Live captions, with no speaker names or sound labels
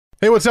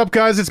Hey, what's up,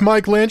 guys? It's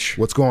Mike Lynch.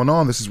 What's going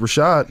on? This is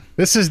Rashad.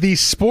 This is the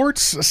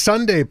Sports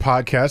Sunday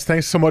podcast.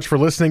 Thanks so much for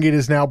listening. It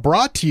is now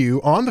brought to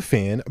you on The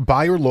Fan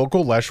by your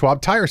local Les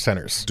Schwab Tire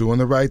Centers. Doing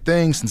the right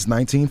thing since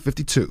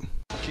 1952.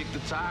 Kick the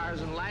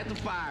tires and light the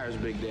fires,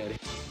 Big Daddy.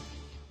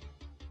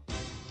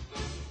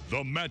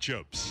 The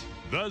matchups,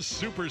 the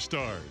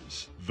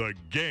superstars, the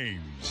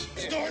games.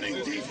 Starting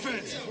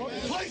defense,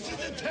 place at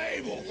the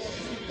table.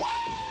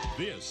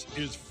 This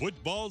is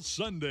Football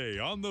Sunday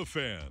on The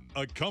Fan,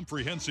 a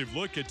comprehensive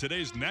look at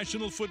today's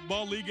National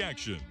Football League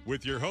action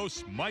with your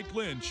hosts Mike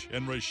Lynch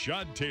and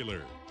Rashad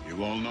Taylor.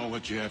 You all know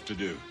what you have to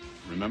do.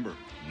 Remember,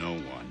 no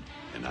one,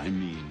 and I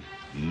mean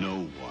no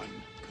one,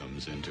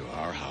 comes into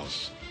our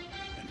house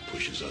and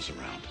pushes us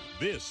around.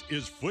 This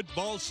is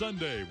Football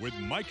Sunday with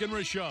Mike and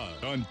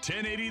Rashad on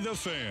 1080 The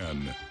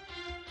Fan.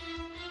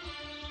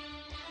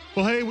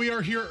 Well, hey, we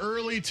are here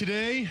early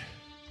today.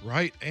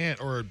 Right and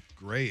or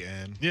gray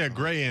and Yeah,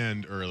 gray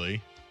and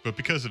early. But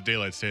because of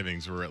daylight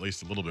savings, we're at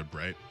least a little bit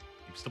bright.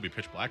 It'd still be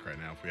pitch black right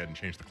now if we hadn't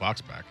changed the clocks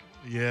back.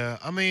 yeah.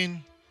 I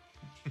mean,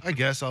 I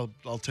guess I'll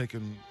take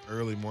an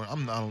early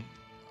morning.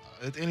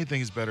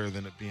 Anything is better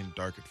than it being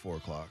dark at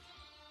 4:00.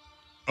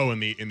 Oh, in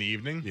the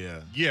evening?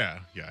 Yeah. Yeah,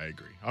 I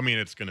agree. I mean,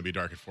 it's going to be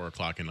dark at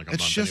 4:00 in like a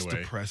It's month just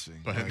anyway.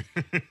 depressing, But like,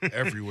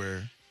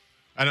 everywhere.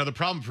 I know the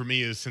problem for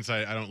me is since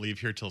I don't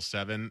leave here till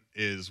 7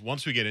 is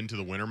once we get into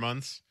the winter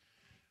months,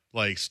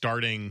 like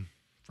starting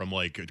from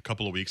like a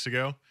couple of weeks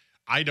ago,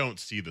 I don't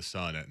see the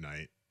sun at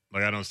night.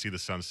 Like I don't see the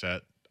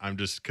sunset. I'm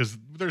just because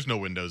there's no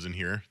windows in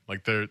here.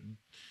 Like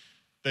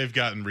they've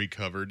gotten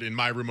recovered. In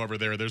my room over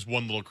there's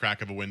one little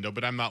crack of a window,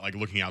 but I'm not like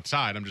looking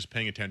outside. I'm just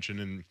paying attention,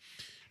 and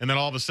then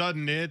all of a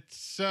sudden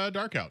it's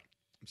dark out.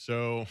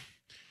 So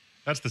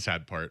that's the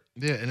sad part.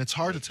 Yeah, and it's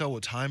hard to tell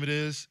what time it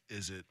is.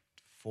 Is it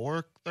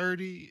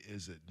 4:30?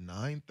 Is it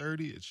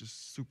 9:30? It's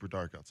just super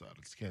dark outside.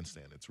 I just can't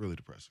stand it. It's really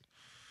depressing.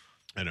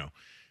 I know.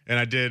 And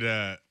I did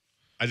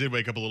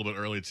wake up a little bit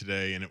early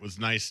today, and it was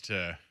nice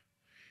to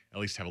at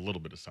least have a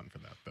little bit of sun for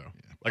that, though.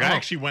 Yeah. Like, I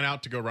actually went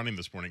out to go running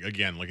this morning,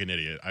 again, like an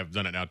idiot. I've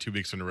done it now 2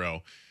 weeks in a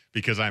row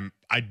because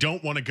I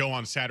don't want to go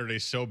on Saturday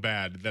so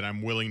bad that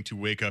I'm willing to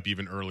wake up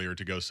even earlier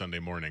to go Sunday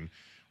morning,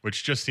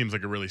 which just seems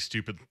like a really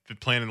stupid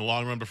plan in the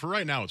long run. But for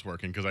right now, it's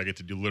working because I get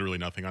to do literally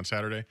nothing on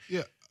Saturday.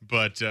 Yeah.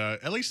 But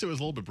at least it was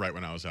a little bit bright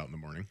when I was out in the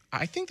morning.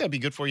 I think that'd be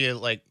good for you,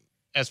 like,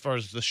 as far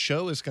as the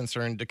show is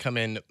concerned, to come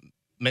in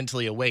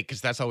mentally awake,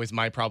 because that's always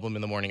my problem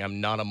in the morning.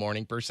 I'm not a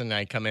morning person.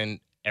 I come in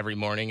every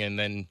morning and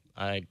then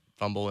I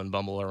fumble and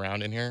bumble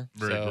around in here.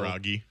 Very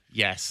groggy.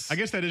 Yes. I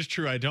guess that is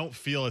true. I don't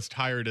feel as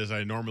tired as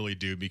I normally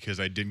do because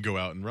I did go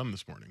out and run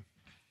this morning.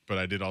 But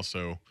I did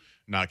also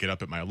not get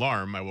up at my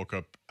alarm. I woke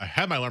up, I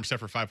had my alarm set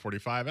for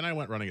 5:45 and I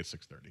went running at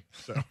 6:30.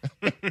 So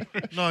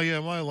No, yeah,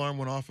 my alarm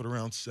went off at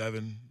around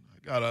 7. I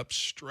got up,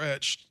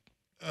 stretched,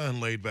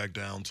 and laid back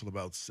down till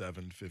about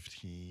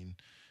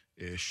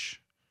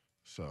 7:15-ish.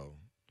 So,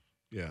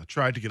 yeah,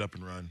 tried to get up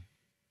and run.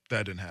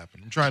 That didn't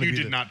happen. I'm trying you to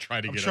did not try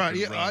to I'm get trying, up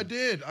and yeah, run. I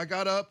did. I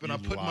got up and You I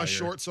put my liar.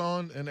 shorts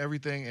on and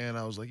everything, and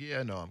I was like,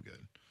 yeah, no, I'm good.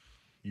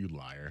 You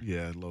liar.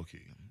 Yeah,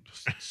 low-key. I'm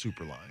just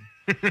super lying.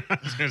 I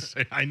was going to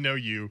say, I know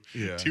you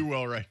Yeah. too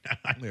well right now.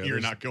 Yeah, You're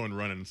there's- not going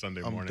running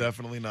Sunday I'm morning.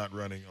 definitely not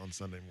running on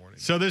Sunday morning.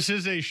 So this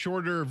is a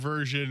shorter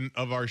version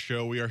of our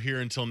show. We are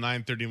here until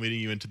 9:30, leading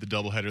you into the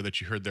doubleheader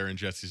that you heard there in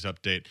Jesse's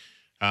update.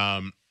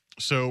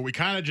 So we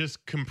kind of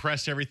just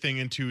compress everything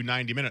into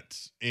 90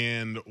 minutes.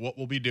 And what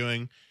we'll be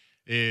doing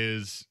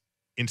is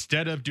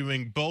instead of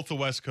doing both a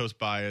West Coast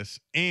bias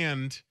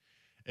and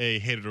a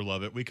Hate It or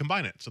Love It, we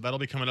combine it. So that'll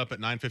be coming up at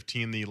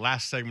 9:15. The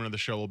last segment of the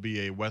show will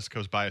be a West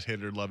Coast bias, Hate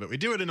It or Love It. We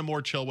do it in a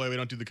more chill way. We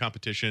don't do the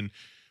competition.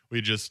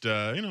 We just,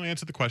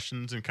 answer the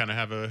questions and kind of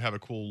have a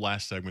cool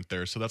last segment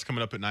there. So that's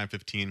coming up at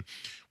 9:15.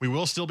 We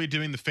will still be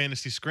doing the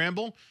Fantasy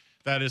Scramble.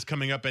 That is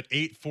coming up at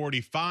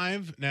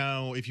 8:45.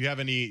 Now, if you have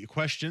any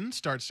questions,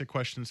 start-sit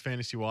questions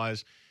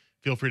fantasy-wise,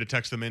 feel free to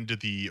text them into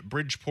the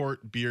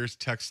Bridgeport Beers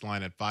text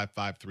line at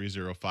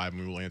 55305,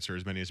 and we will answer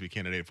as many as we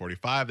can at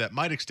 8:45. That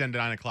might extend to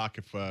 9 o'clock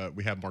if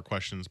we have more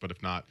questions, but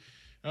if not,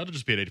 it'll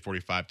just be at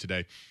 8:45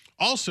 today.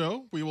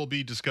 Also, we will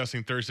be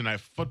discussing Thursday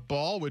Night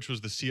Football, which was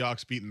the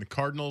Seahawks beating the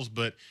Cardinals,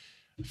 but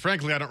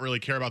frankly, I don't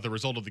really care about the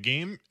result of the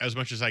game as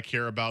much as I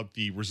care about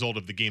the result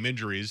of the game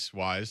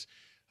injuries-wise.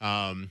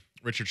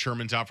 Richard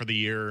Sherman's out for the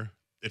year.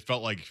 It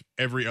felt like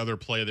every other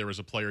play there was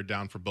a player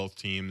down for both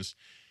teams.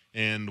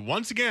 And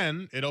once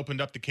again, it opened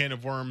up the can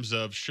of worms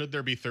of should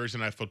there be Thursday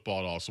Night Football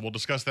at all. So we'll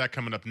discuss that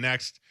coming up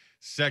next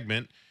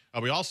segment.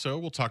 We also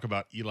will talk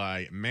about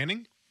Eli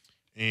Manning.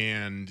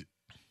 And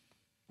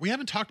we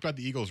haven't talked about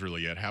the Eagles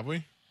really yet, have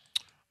we?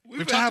 We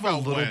talked have a about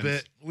little wins.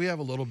 bit. We have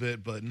a little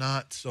bit, but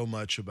not so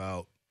much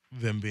about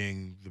them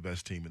being the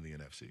best team in the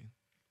NFC.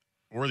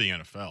 Or the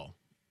NFL.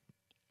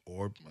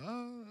 Or,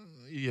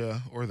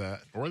 or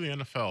that. Or the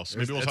NFL. So It's,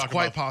 maybe we'll it's talk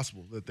quite about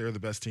possible that they're the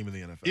best team in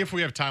the NFL. if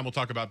we have time, we'll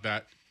talk about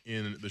that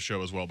in the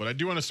show as well. But I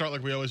do want to start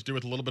like we always do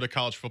with a little bit of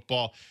college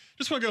football.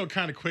 Just want to go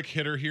kind of quick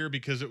hitter here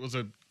because it was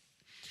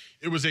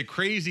a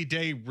crazy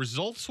day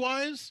results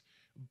wise,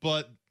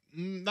 but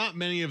not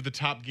many of the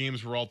top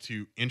games were all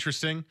too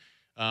interesting.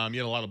 You had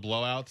a lot of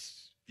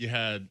blowouts. You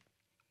had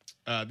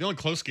the only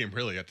close game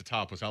really at the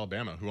top was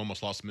Alabama, who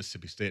almost lost to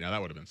Mississippi State. Now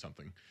that would have been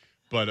something.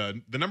 But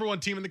the number 1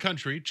 team in the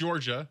country,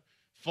 Georgia,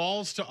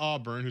 falls to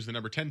Auburn, who's the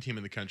number 10 team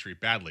in the country,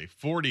 badly,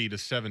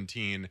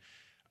 40-17.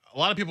 A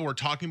lot of people were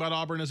talking about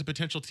Auburn as a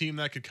potential team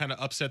that could kind of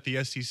upset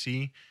the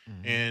SEC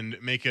and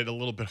make it a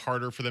little bit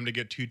harder for them to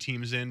get 2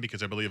 teams in,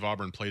 because I believe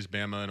Auburn plays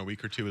Bama in a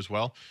week or 2 as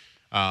well.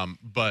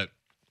 But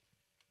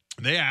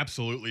they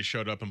absolutely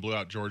showed up and blew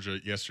out Georgia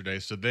yesterday,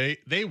 so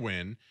they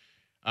win.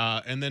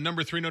 And then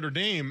number 3 Notre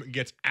Dame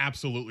gets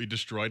absolutely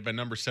destroyed by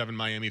number 7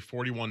 Miami,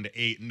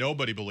 41-8.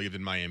 Nobody believed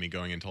in Miami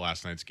going into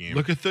last night's game.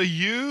 Look at the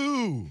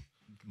U.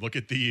 Look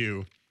at the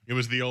U. It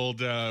was the old,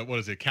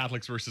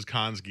 Catholics versus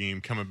Cons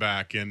game coming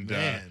back. And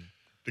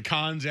the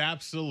Cons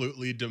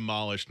absolutely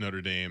demolished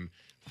Notre Dame,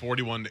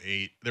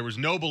 41-8. There was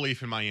no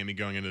belief in Miami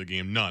going into the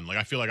game. None. Like,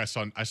 I feel like I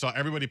saw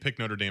everybody pick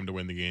Notre Dame to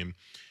win the game.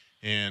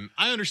 And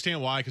I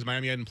understand why, because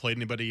Miami hadn't played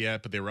anybody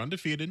yet, but they were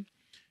undefeated.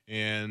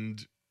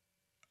 And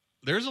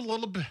there's a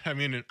little bit, I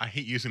mean, I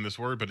hate using this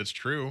word, but it's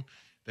true.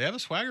 They have a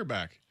swagger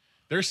back.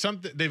 There's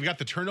something, they've got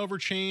the turnover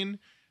chain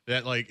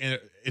that, like,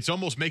 it's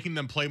almost making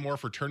them play more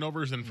for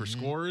turnovers than for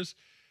scores.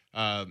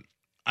 I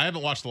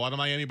haven't watched a lot of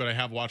Miami, but I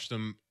have watched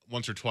them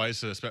once or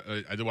twice.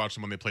 I did watch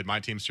them when they played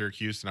my team,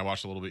 Syracuse, and I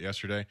watched a little bit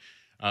yesterday.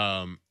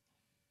 They're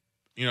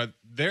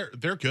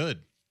good.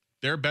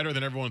 They're better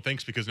than everyone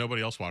thinks because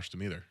nobody else watched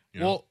them either. You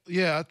know? Well,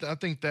 yeah, I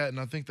think that, and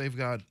I think they've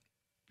got,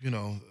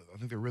 I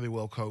think they're really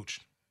well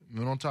coached.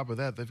 And on top of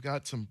that, they've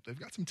got some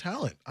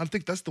talent. I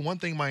think that's the one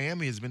thing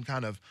Miami has been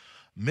kind of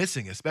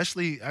missing,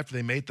 especially after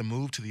they made the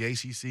move to the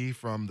ACC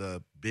from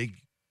the Big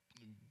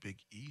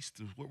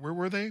East. Where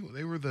were they?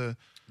 They were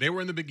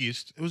in the Big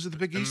East. It was at the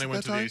Big East. And they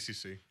went to time? the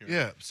ACC.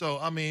 Yeah. So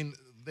I mean,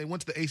 they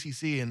went to the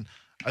ACC, and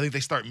I think they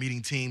start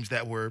meeting teams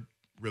that were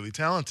really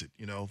talented.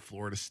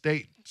 Florida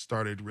State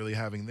started really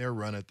having their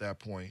run at that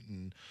point,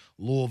 and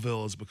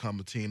Louisville has become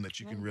a team that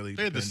you can really.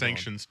 They had the depend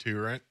sanctions too,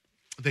 right?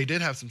 They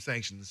did have some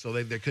sanctions, so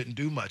they couldn't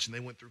do much, and they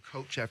went through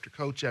coach after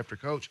coach after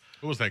coach.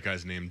 What was that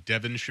guy's name?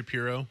 Devin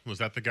Shapiro? Was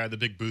that the guy, the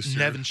big booster?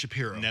 Nevin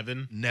Shapiro.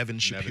 Nevin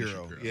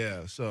Shapiro.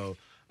 Yeah. So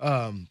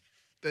I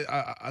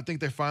think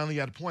they're finally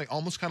at a point,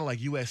 almost kind of like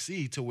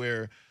USC, to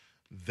where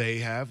they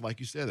have, like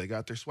you said, they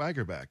got their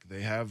swagger back.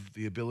 They have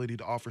the ability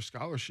to offer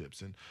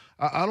scholarships, and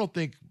I don't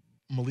think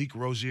Malik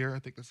Rozier, I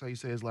think that's how you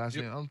say his last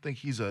name. I don't think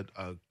he's a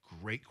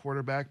great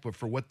quarterback, but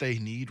for what they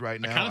need right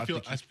now, I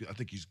think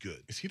he's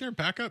good. Is he their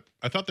backup?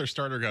 I thought their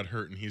starter got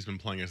hurt and he's been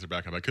playing as their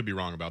backup. I could be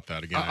wrong about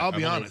that. Again, I'll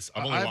be honest.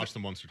 I've only watched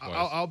them once or twice.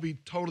 I'll be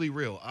totally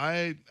real.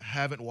 I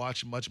haven't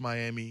watched much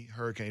Miami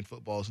Hurricane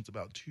football since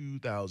about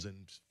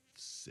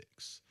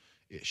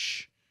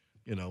 2006-ish.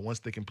 Once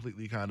they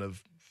completely kind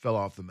of fell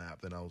off the map,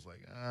 then I was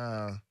like,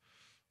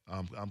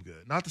 I'm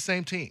good. Not the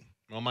same team.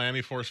 Well,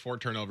 Miami forced 4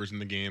 turnovers in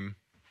the game.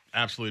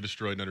 Absolutely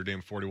destroyed Notre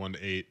Dame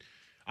 41-8.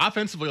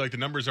 Offensively, like, the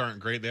numbers aren't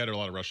great. They had a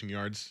lot of rushing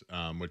yards,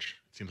 which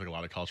seems like a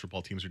lot of college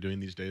football teams are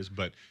doing these days.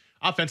 But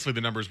offensively,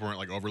 the numbers weren't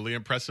like overly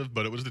impressive,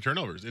 but it was the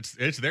turnovers.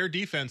 It's their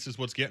defense is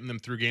what's getting them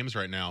through games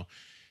right now.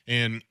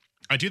 And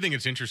I do think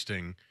it's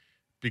interesting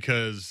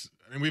because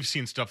we've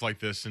seen stuff like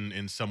this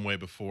in some way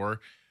before,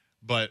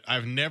 but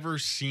I've never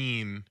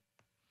seen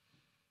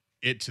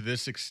it to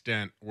this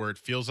extent where it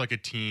feels like a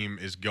team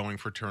is going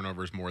for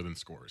turnovers more than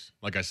scores.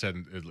 Like I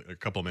said a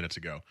couple of minutes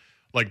ago.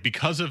 Like,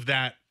 because of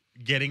that,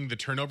 getting the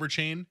turnover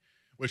chain,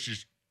 which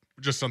is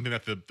just something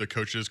that the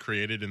coaches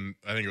created, and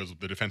I think it was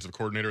the defensive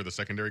coordinator or the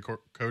secondary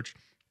coach.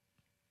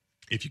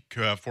 If you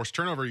force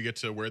turnover, you get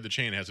to wear the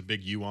chain. It has a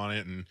big U on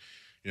it, and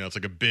it's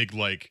like a big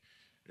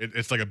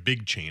it's like a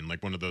big chain,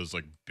 like one of those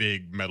like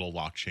big metal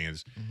lock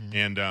chains,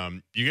 and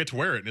you get to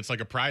wear it, and it's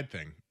like a pride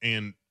thing.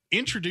 And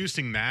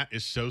introducing that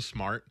is so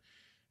smart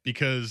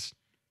because,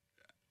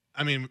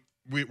 I mean,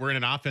 we're in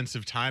an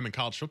offensive time in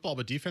college football,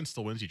 but defense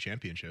still wins you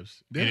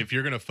championships. Yeah. And if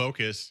you're going to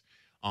focus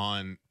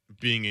on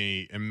being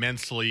a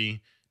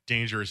immensely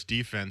dangerous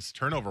defense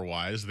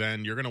turnover-wise,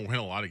 then you're going to win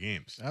a lot of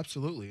games.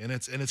 Absolutely, and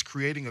it's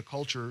creating a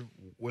culture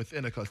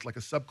within a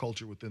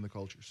subculture within the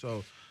culture.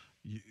 So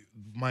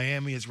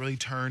Miami has really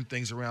turned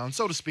things around,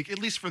 so to speak, at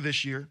least for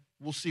this year.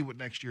 We'll see what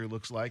next year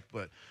looks like,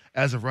 but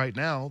as of right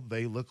now,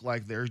 they look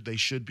like they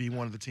should be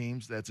one of the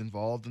teams that's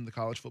involved in the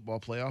college football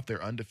playoff.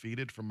 They're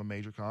undefeated from a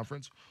major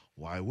conference.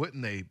 Why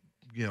wouldn't they,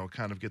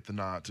 kind of get the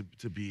nod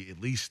to be at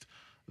least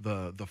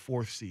the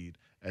 4th seed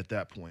at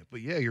that point?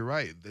 But yeah, you're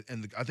right,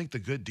 and I think the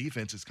good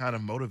defense is kind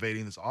of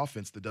motivating this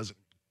offense that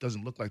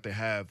doesn't look like they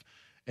have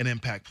an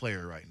impact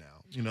player right now.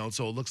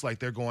 So it looks like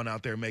they're going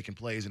out there making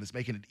plays, and it's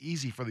making it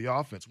easy for the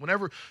offense.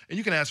 And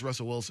you can ask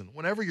Russell Wilson,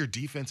 whenever your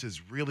defense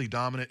is really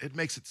dominant, it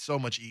makes it so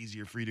much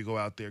easier for you to go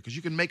out there because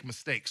you can make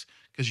mistakes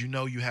because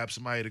you have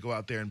somebody to go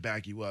out there and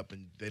back you up,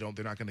 and they're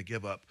not going to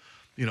give up,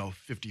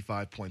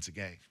 55 points a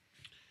game.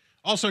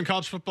 Also in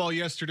college football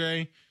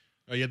yesterday,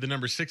 you had the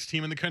number 6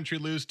 team in the country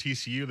lose,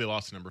 TCU. They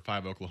lost to number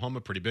 5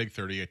 Oklahoma, pretty big,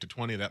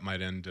 38-20. That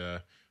might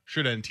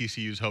should end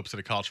TCU's hopes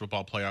at a college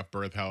football playoff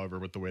berth. However,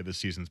 with the way this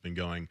season's been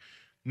going,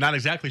 not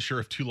exactly sure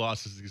if 2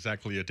 losses is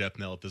exactly a death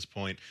knell at this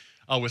point.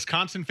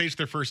 Wisconsin faced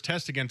their first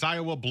test against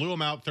Iowa, blew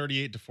them out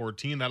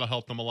 38-14. That'll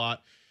help them a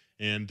lot.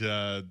 And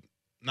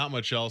not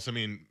much else. I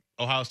mean,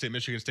 Ohio State,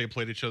 Michigan State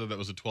played each other. That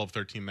was a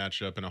 12-13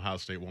 matchup, and Ohio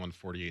State won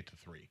 48-3.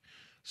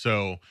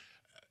 So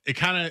it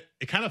kind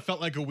of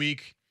felt like a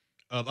week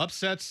of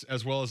upsets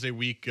as well as a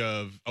week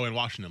of and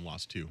Washington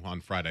lost too on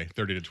Friday,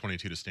 30-22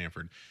 to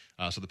Stanford.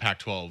 So the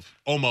Pac-12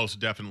 almost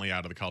definitely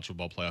out of the college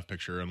football playoff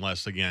picture,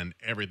 unless again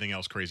everything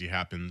else crazy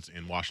happens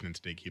and Washington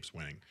State keeps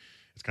winning.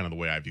 It's kind of the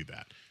way I view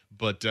that.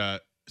 But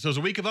so it's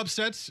a week of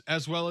upsets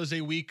as well as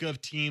a week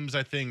of teams,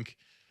 I think,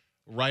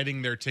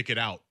 writing their ticket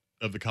out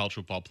of the college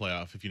football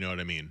playoff, if you know what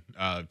I mean.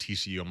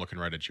 TCU, I'm looking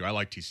right at you. I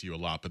like TCU a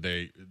lot, but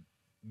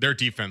their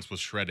defense was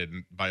shredded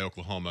by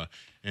Oklahoma,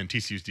 and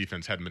TCU's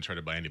defense hadn't been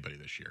shredded by anybody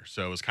this year.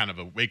 So it was kind of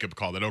a wake-up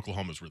call that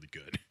Oklahoma's really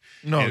good.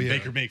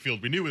 Baker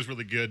Mayfield, we knew was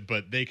really good,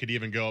 but they could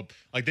even go up.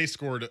 Like, they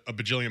scored a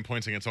bajillion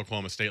points against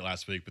Oklahoma State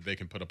last week, but they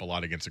can put up a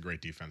lot against a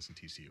great defense in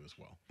TCU as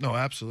well. No,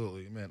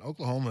 absolutely, man.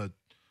 Oklahoma's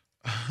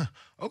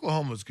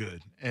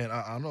good, and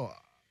I don't know.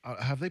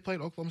 Have they played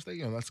Oklahoma State?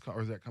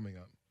 Or is that coming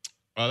up?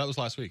 That was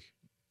last week.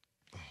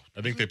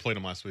 I think they played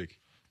them last week.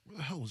 Where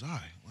the hell was I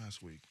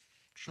last week?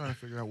 Trying to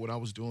figure out what I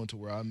was doing to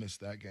where I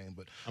missed that game,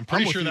 but I'm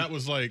pretty sure that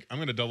was like, I'm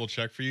going to double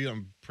check for you.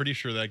 I'm pretty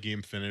sure that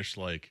game finished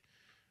like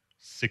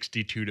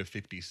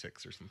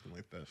 62-56 or something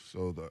like that.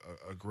 So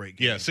a great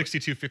game. Yeah,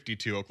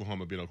 62-52.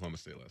 Oklahoma beat Oklahoma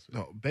State last week.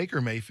 No,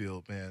 Baker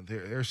Mayfield, man,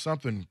 there's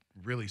something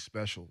really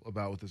special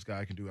about what this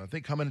guy can do. I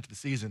think coming into the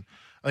season,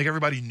 I think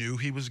everybody knew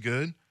he was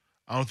good.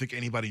 I don't think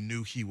anybody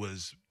knew he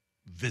was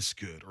this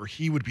good, or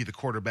he would be the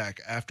quarterback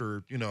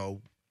after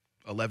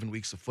 11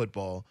 weeks of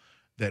football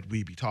that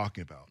we be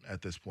talking about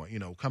at this point.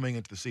 Coming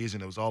into the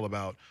season, it was all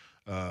about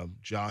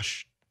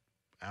Josh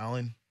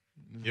Allen.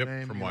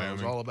 Yep, from Wyoming. It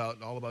was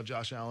all about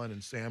Josh Allen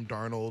and Sam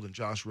Darnold and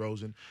Josh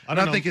Rosen.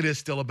 I think it is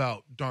still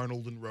about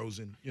Darnold and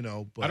Rosen.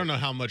 But I don't know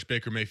how much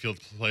Baker Mayfield's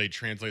play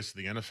translates to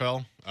the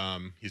NFL.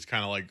 He's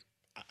kind of like,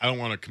 I don't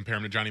want to compare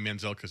him to Johnny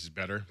Manziel because he's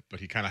better,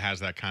 but he kind of has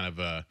that kind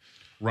of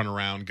run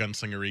around,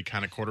 gunslingery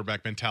kind of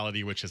quarterback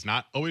mentality, which has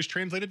not always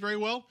translated very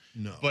well.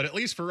 No. But at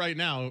least for right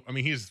now, I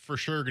mean, he's for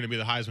sure going to be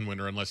the Heisman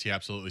winner unless he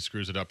absolutely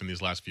screws it up in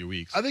these last few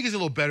weeks. I think he's a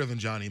little better than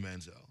Johnny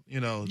Manziel.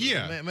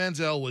 Yeah.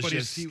 Manziel was but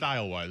just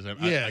style-wise.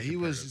 He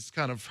was just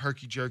kind of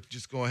herky-jerky,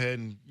 just go ahead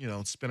and,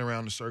 spin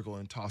around in a circle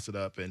and toss it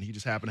up, and he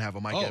just happened to have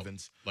a Mike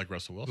Evans. Like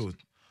Russell Wilson.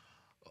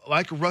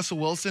 Like Russell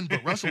Wilson,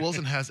 but Russell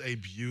Wilson has a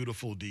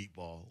beautiful deep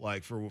ball.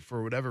 Like for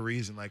whatever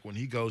reason, like when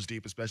he goes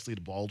deep, especially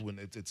to Baldwin,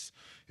 it's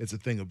a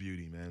thing of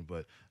beauty, man.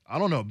 But I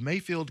don't know,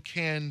 Mayfield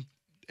can,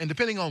 and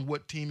depending on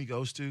what team he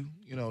goes to,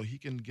 he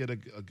can get a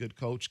good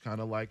coach,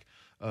 kind of like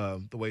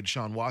the way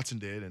Deshaun Watson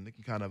did, and they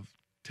can kind of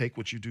take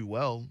what you do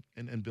well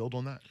and build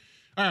on that.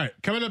 All right,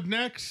 coming up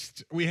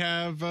next, we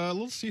have a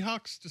little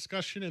Seahawks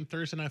discussion and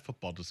Thursday Night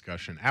Football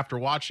discussion. After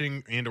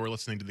watching and or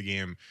listening to the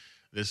game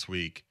this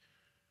week,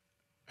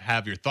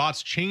 have your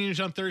thoughts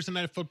changed on Thursday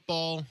Night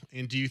Football?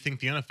 And do you think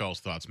the NFL's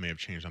thoughts may have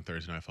changed on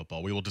Thursday Night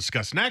Football? We will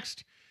discuss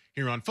next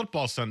here on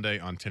Football Sunday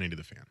on 1080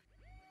 The Fan.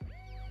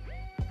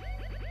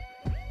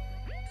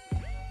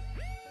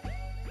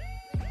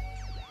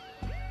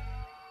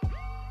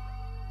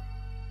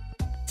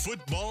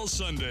 Football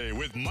Sunday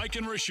with Mike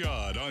and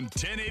Rashad on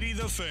 1080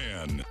 The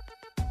Fan.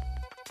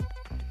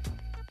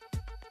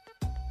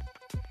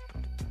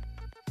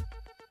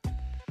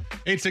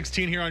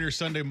 $8:16 here on your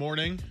Sunday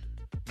morning.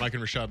 Mike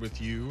and Rashad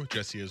with you,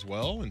 Jesse as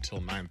well, until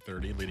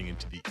 9:30, leading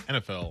into the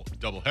NFL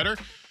doubleheader.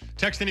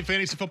 Text any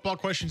fantasy football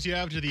questions you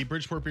have to the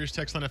Bridgeport Beers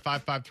text line at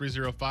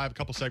 55305. A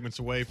couple segments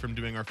away from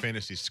doing our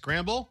fantasy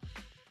scramble.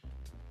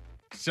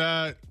 Is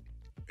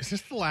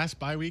this the last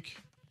bye week?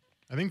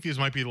 I think these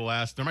might be the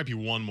last. There might be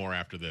one more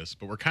after this,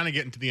 but we're kind of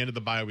getting to the end of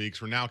the bye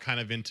weeks. We're now kind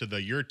of into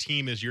the your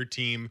team is your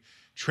team.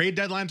 Trade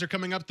deadlines are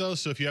coming up, though,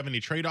 so if you have any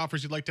trade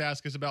offers you'd like to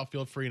ask us about,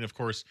 feel free. And, of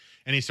course,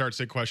 any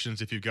start-sit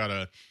questions, if you've got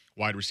a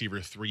wide receiver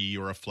 3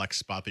 or a flex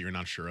spot that you're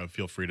not sure of,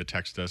 feel free to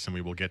text us, and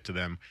we will get to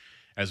them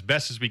as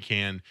best as we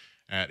can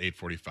at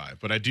 8:45.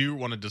 But I do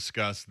want to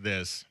discuss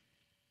this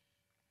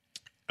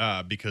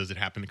because it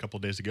happened a couple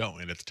days ago,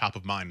 and it's top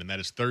of mind, and that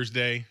is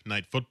Thursday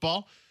Night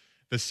Football.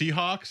 The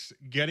Seahawks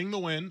getting the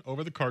win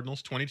over the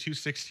Cardinals,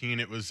 22-16.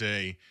 It was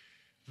a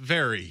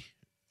very,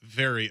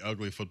 very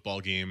ugly football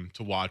game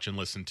to watch and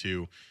listen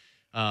to.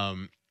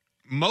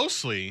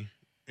 Mostly,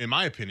 in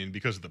my opinion,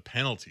 because of the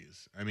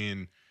penalties. I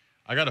mean,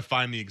 I got to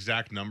find the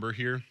exact number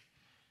here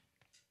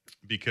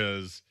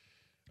because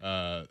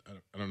I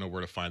don't know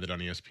where to find it on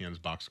ESPN's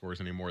box scores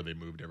anymore. They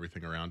moved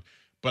everything around.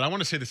 But I want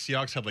to say the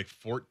Seahawks had like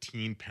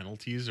 14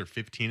 penalties or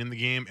 15 in the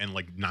game and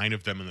like 9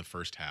 of them in the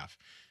first half.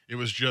 It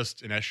was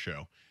just an S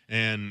show.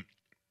 And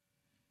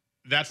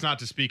that's not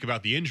to speak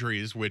about the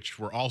injuries, which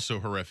were also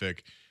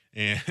horrific.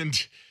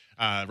 And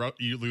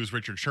you lose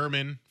Richard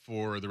Sherman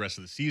for the rest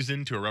of the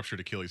season to a ruptured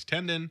Achilles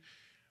tendon,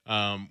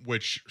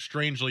 which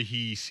strangely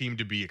he seemed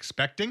to be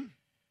expecting.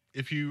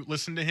 If you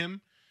listen to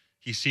him,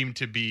 he seemed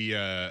to be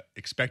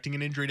expecting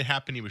an injury to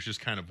happen. He was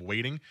just kind of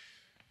waiting.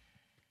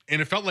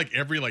 And it felt like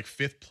every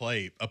fifth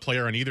play, a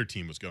player on either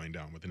team was going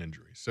down with an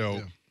injury.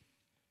 So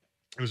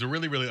It was a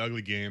really, really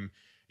ugly game.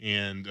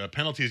 And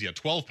penalties,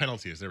 12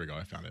 penalties. There we go.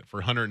 I found it for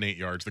 108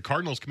 yards. The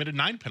Cardinals committed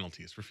 9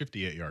 penalties for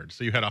 58 yards.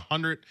 So you had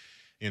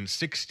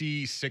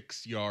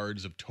 166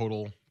 yards of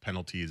total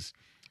penalties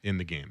in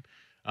the game.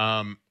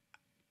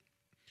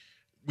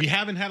 We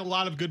haven't had a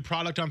lot of good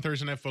product on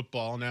Thursday Night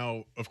Football.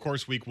 Now, of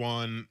course, week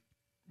 1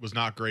 was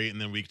not great.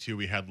 And then week 2,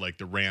 we had like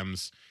the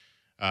Rams.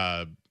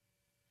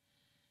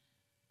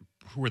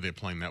 Who were they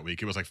playing that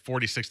week? It was like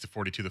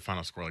 46-42, the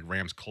final score, like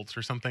Rams Colts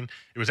or something.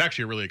 It was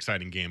actually a really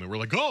exciting game. And we're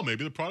like, oh,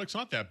 maybe the product's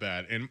not that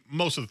bad. And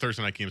most of the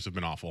Thursday night games have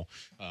been awful.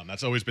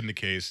 That's always been the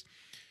case.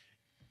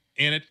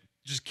 And it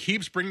just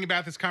keeps bringing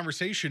back this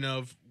conversation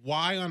of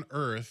why on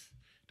earth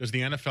does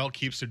the NFL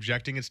keep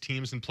subjecting its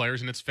teams and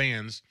players and its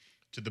fans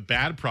to the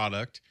bad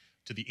product,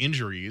 to the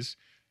injuries,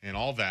 and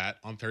all that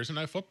on Thursday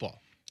Night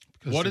Football?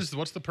 What's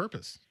the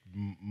purpose?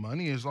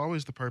 Money is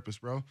always the purpose,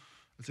 bro.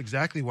 That's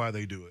exactly why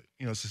they do it.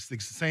 You know, it's the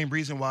same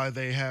reason why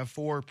they have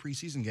 4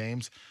 preseason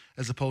games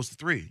as opposed to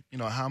 3. You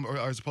know, or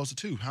as opposed to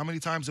 2. How many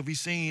times have we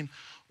seen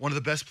one of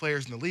the best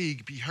players in the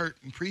league be hurt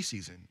in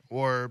preseason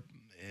or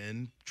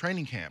in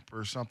training camp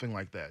or something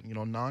like that? You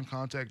know,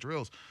 non-contact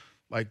drills.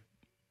 Like,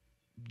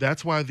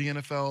 that's why the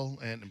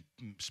NFL and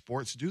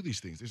sports do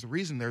these things. There's a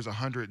reason there's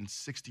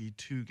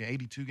 82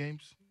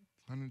 games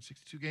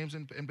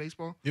in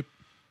baseball. Yep.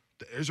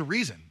 There's a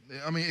reason.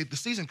 I mean, the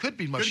season could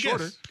be much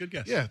shorter. Good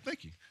guess. Yeah,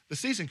 thank you. The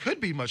season could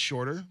be much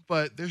shorter,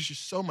 but there's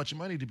just so much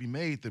money to be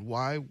made that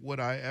why would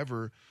I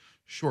ever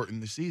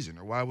shorten the season,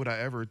 or why would I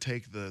ever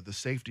take the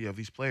safety of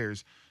these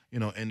players, you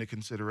know, into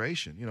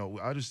consideration? You know,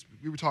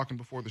 we were talking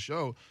before the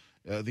show.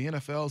 The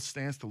NFL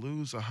stands to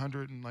lose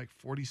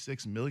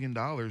 $146 million,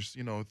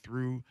 you know,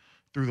 through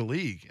the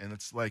league, and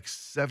it's like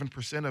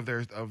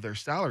 7% of their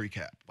salary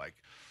cap. Like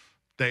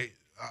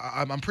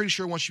I'm pretty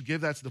sure once you give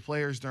that to the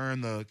players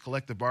during the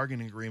collective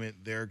bargaining agreement,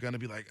 they're going to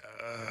be like,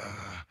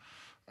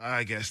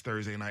 I guess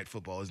Thursday Night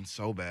Football isn't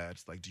so bad.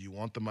 It's like, do you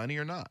want the money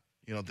or not?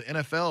 You know, the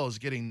NFL is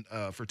getting,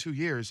 for 2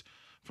 years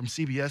from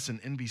CBS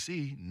and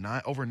NBC,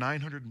 over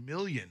 $900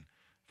 million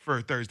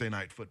for Thursday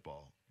Night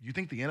Football. You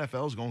think the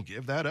NFL is going to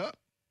give that up?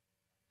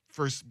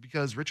 First,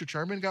 because Richard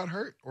Sherman got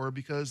hurt or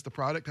because the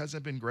product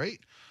hasn't been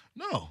great?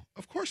 No,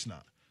 of course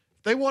not.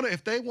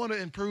 If they want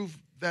to improve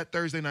that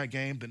Thursday night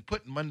game, then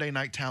put Monday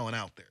night talent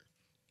out there.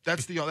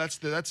 That's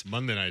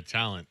Monday Night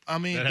Talent. I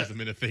mean, that hasn't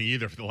been a thing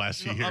either for the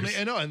last few years. I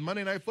mean, and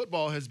Monday Night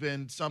Football has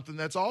been something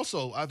that's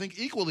also, I think,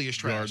 equally as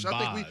trash.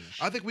 I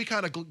think we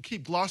kind of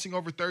keep glossing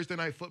over Thursday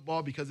Night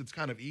Football because it's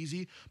kind of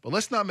easy. But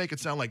let's not make it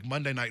sound like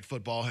Monday Night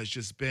Football has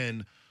just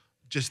been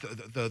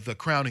the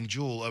crowning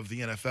jewel of the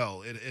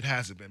NFL. It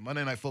hasn't been.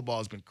 Monday Night Football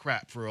has been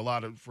crap for a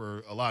lot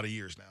of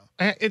years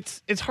now.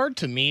 It's hard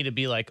to me to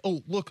be like,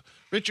 oh, look,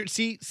 Richard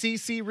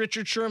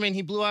Sherman,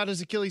 he blew out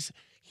his Achilles.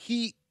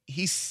 He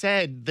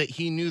said that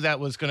he knew that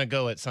was going to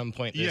go at some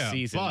point this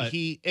season. But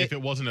if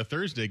it wasn't a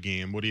Thursday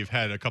game, would he have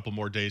had a couple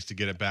more days to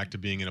get it back to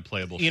being in a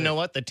playable shape? You know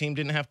what? The team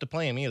didn't have to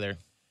play him either.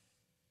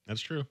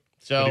 That's true.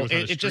 So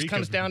it just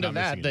comes down to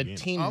that. The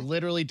team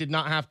literally did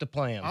not have to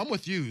play him. I'm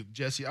with you,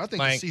 Jesse. I think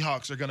the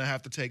Seahawks are going to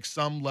have to take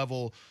some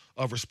level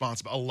of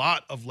responsibility, a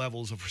lot of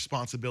levels of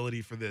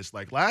responsibility for this.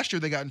 Like last year,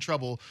 they got in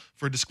trouble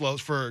for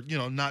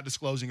not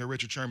disclosing a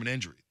Richard Sherman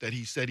injury that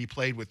he said he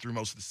played with through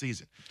most of the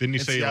season. Didn't he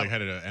say he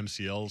had an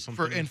MCL or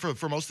something?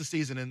 For most of the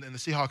season, and the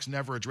Seahawks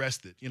never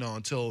addressed it,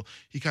 until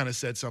he kind of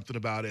said something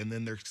about it, and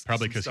then there's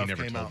probably because he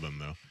never told them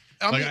though.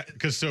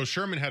 Because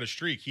Sherman had a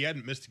streak. He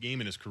hadn't missed a game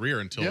in his career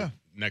until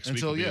next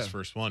week will be his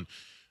first one,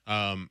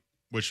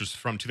 which was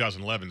from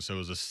 2011. So it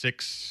was a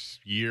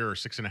 6-year or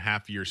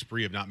 6.5-year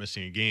spree of not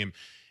missing a game.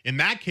 In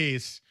that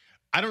case,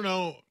 I don't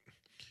know.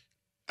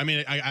 I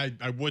mean,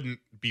 I wouldn't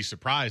be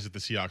surprised if the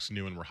Seahawks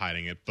knew and were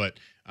hiding it, but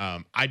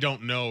I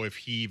don't know if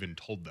he even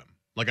told them.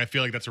 Like, I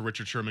feel like that's a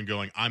Richard Sherman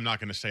going, I'm not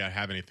going to say I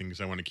have anything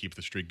because I want to keep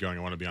the streak going.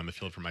 I want to be on the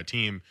field for my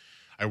team.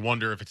 I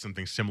wonder if it's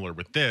something similar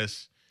with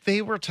this.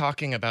 They were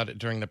talking about it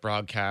during the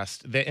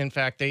broadcast. In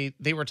fact,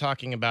 they were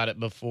talking about it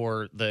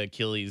before the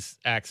Achilles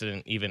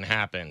accident even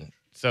happened.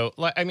 So,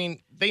 I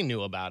mean, they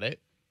knew about it.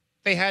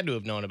 They had to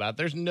have known about it.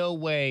 There's no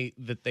way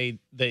that they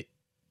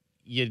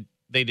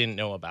didn't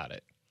know about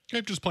it.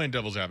 Okay, just playing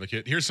devil's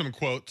advocate. Here's some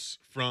quotes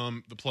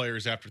from the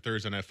players after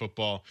Thursday Night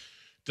Football.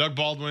 Doug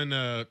Baldwin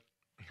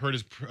hurt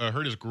his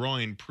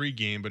groin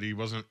pregame, but he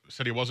wasn't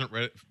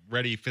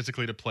ready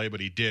physically to play, but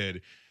he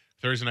did.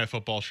 Thursday Night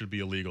Football should be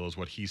illegal, is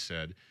what he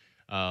said.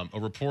 A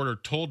reporter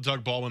told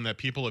Doug Baldwin that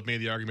people have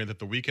made the argument that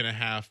the week and a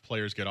half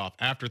players get off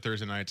after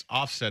Thursday nights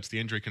offsets the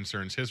injury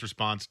concerns. His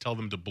response, tell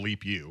them to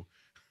bleep you.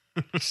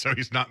 So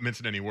he's not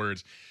mincing any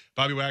words.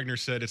 Bobby Wagner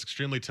said it's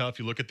extremely tough.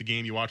 You look at the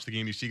game, you watch the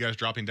game, you see guys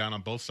dropping down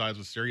on both sides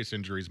with serious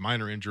injuries,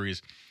 minor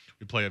injuries.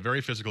 We play a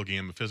very physical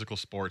game, a physical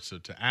sport. So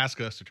to ask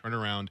us to turn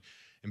around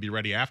and be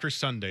ready after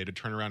Sunday to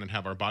turn around and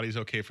have our bodies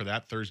okay for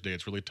that Thursday,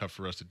 it's really tough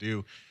for us to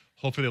do.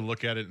 Hopefully they'll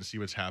look at it and see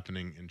what's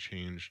happening and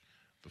change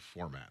the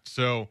format.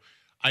 So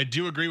I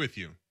do agree with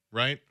you,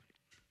 right?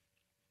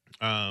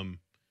 I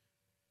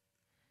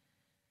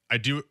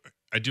do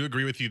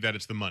agree with you that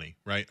it's the money,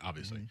 right?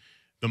 Obviously.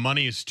 the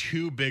money is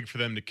too big for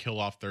them to kill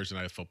off Thursday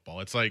Night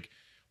Football. It's like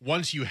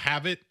once you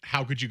have it,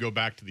 how could you go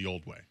back to the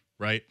old way,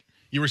 right?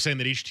 You were saying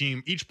that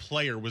each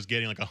player was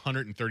getting like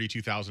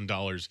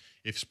 $132,000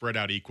 if spread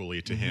out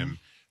equally to him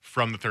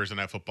from the Thursday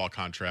Night Football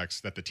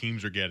contracts that the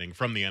teams are getting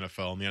from the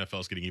NFL, and the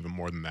NFL is getting even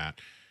more than that.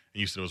 And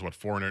you said it was, what,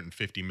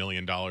 $450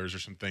 million or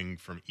something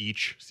from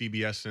each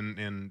CBS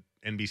and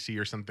NBC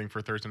or something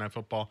for Thursday Night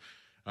Football.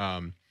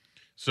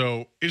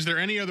 So is there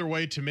any other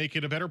way to make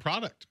it a better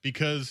product?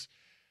 Because,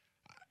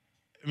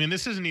 I mean,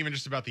 this isn't even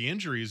just about the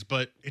injuries,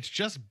 but it's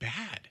just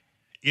bad.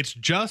 It's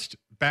just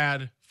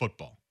bad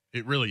football.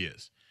 It really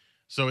is.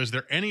 So is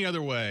there any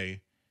other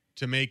way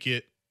to make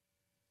it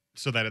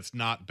so that it's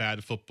not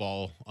bad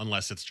football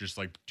unless it's just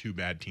like two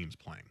bad teams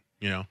playing,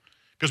 you know?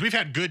 Because we've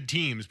had good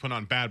teams put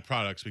on bad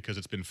products because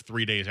it's been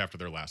 3 days after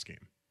their last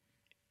game.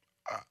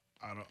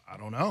 I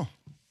don't know.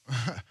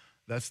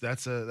 That's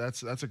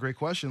a great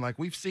question. Like,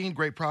 we've seen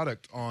great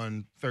product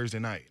on Thursday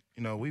night.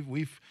 You know,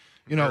 we've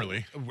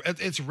Early.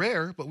 It's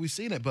rare, but we've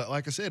seen it. But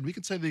like I said, we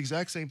could say the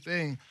exact same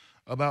thing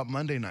about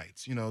Monday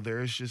nights. You know,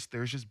 there's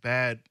just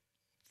bad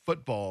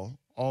football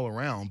all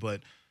around.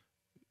 But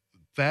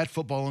bad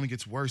football only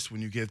gets worse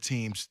when you give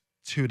teams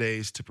 2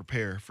 days to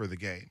prepare for the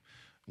game,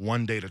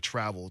 1 day to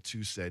travel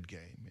to said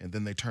game, and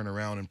then they turn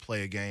around and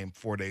play a game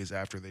 4 days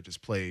after they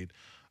just played.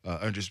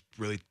 And just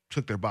really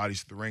took their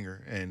bodies to the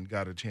ringer and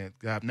got a chance.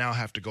 Now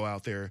have to go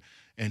out there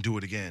and do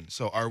it again.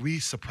 So are we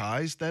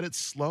surprised that it's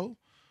slow?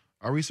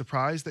 Are we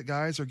surprised that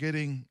guys are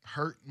getting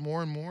hurt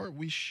more and more?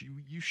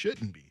 You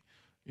shouldn't be.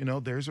 You know,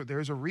 there's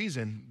a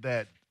reason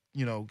that,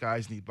 you know,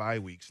 guys need bye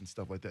weeks and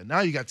stuff like that. Now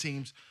you got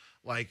teams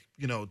like,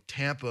 you know,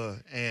 Tampa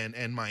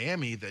and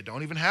Miami that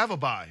don't even have a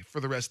bye for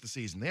the rest of the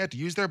season. They had to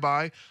use their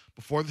bye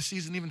before the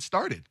season even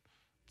started.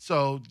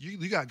 So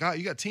you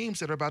got teams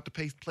that are about to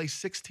play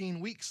 16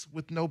 weeks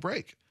with no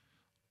break.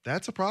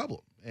 That's a problem.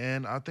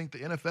 And I think the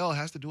NFL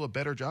has to do a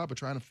better job of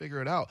trying to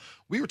figure it out.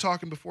 We were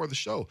talking before the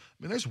show.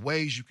 I mean, there's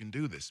ways you can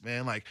do this,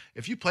 man. Like,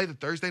 if you play the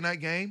Thursday night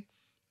game,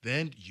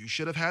 then you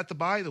should have had the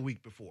bye the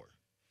week before.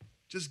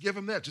 Just give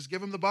them that. Just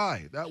give them the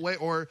bye. That way,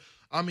 or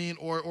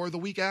the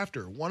week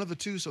after. One of the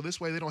two, so this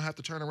way they don't have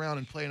to turn around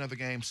and play another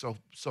game so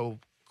close.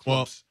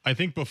 Well, I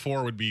think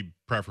before would be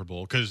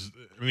preferable because,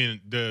 I mean,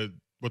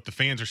 what the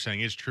fans are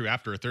saying is true.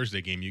 After a Thursday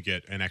game, you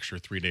get an extra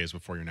 3 days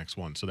before your next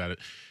one, so that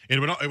it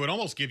would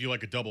almost give you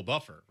like a double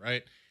buffer,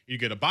 right? You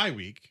get a bye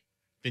week,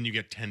 then you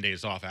get 10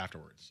 days off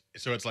afterwards.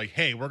 So it's like,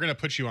 hey, we're going to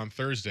put you on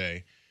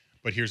Thursday,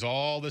 but here's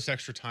all this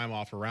extra time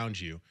off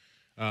around you.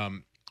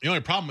 The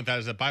only problem with that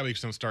is that bye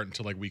weeks don't start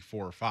until like week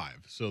 4 or 5.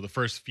 So the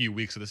first few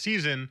weeks of the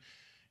season,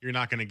 you're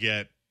not going to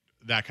get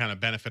that kind of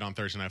benefit on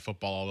Thursday Night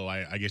Football, although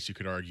I guess you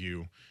could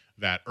argue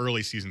that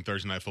early season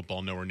Thursday Night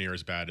Football nowhere near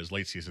as bad as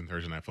late season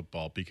Thursday Night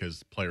Football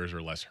because players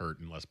are less hurt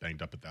and less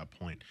banged up at that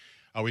point.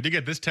 We did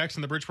get this text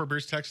in the Bridgeport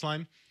Bears text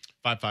line,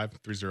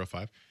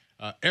 55305.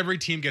 Every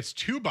team gets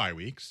 2 bye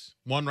weeks,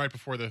 one right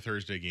before the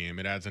Thursday game.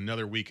 It adds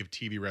another week of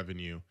TV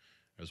revenue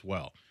as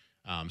well.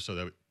 So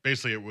that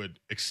basically it would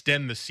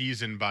extend the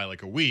season by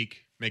like a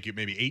week, make it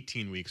maybe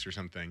 18 weeks or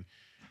something.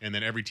 And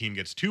then every team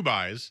gets 2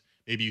 byes.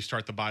 Maybe you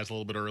start the byes a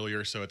little bit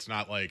earlier, so it's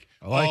not like,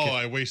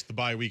 I waste the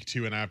bye week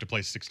 2 and I have to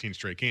play 16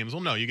 straight games.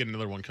 Well, no, you get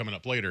another one coming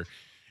up later.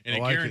 And it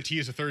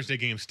guarantees a Thursday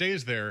game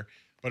stays there,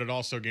 but it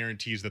also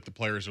guarantees that the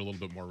players are a little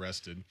bit more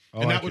rested.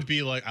 And that would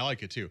be like, I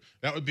like it too.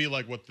 That would be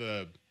like what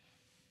the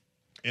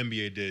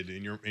NBA did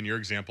in your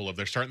example of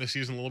they're starting the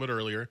season a little bit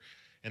earlier,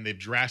 and they've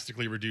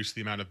drastically reduced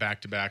the amount of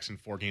back-to-backs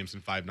and 4 games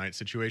and 5 night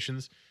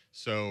situations.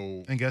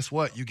 So, and guess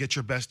what? You get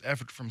your best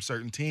effort from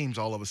certain teams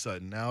all of a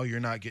sudden. Now you're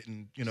not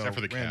getting, except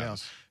for the ran down.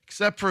 Cavs.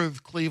 Except for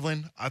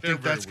Cleveland. They're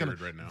think that's gonna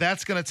right now.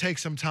 That's gonna take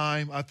some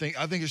time. I think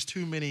there's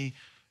too many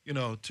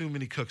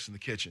cooks in the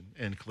kitchen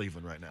in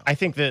Cleveland right now. I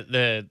think that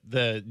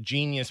the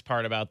genius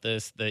part about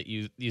this that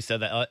you said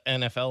that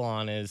NFL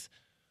on is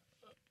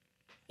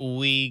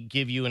we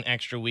give you an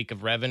extra week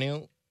of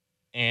revenue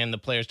and the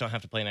players don't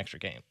have to play an extra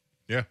game.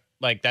 Yeah.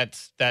 Like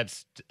that's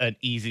an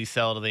easy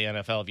sell to the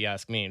NFL if you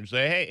ask me.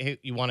 Say, hey,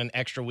 you want an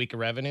extra week of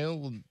revenue?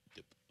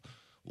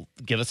 Well,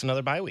 give us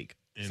another bye week.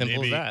 And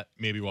Simple as that.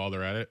 Maybe while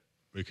they're at it,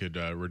 we could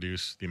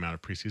reduce the amount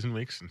of preseason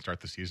weeks and start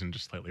the season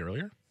just slightly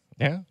earlier.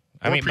 Yeah.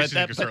 I Or mean, but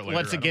preseason could start later,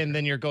 once I don't again, care.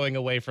 then you're going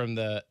away from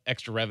the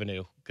extra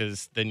revenue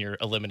because then you're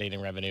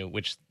eliminating revenue,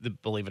 which,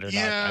 believe it or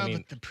not, I mean,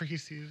 but the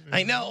preseason.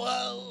 I know.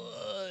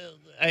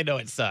 I know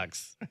it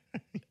sucks.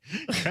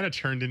 You kind of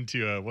turned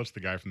into what's the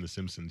guy from The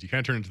Simpsons? You kind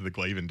of turned into the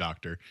Glavin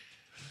doctor.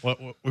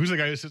 Who's the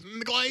guy who says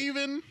the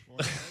Glavin?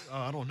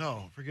 I don't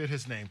know. Forget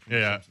his name. From Yeah,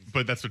 The Simpsons.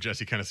 but that's what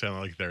Jesse kind of sounded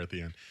like there at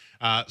the end.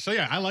 So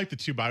yeah, I like the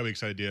 2 bye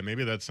weeks idea.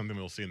 Maybe that's something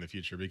we'll see in the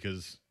future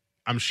because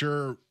I'm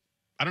sure.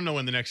 I don't know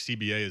when the next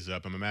CBA is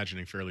up. I'm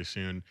imagining fairly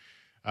soon.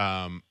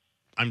 I'm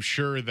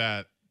sure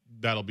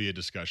that'll be a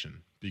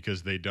discussion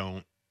because they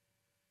don't.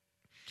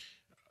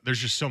 There's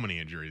just so many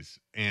injuries,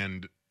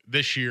 and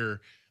this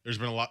year there's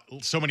been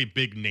so many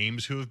big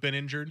names who have been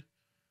injured.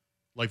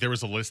 Like there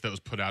was a list that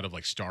was put out of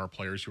like star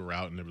players who were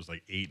out, and it was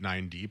like 8,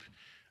 9 deep.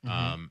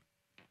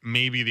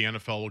 Maybe the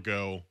NFL will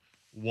go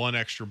 1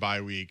 extra bye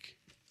week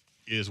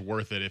is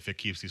worth it if it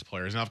keeps these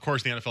players. Now, of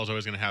course, the NFL is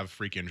always going to have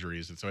freak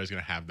injuries. It's always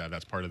going to have that.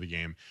 That's part of the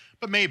game.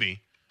 But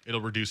maybe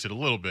it'll reduce it a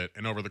little bit,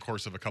 and over the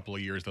course of a couple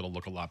of years, that'll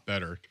look a lot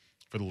better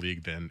for the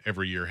league than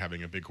every year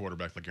having a big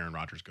quarterback like Aaron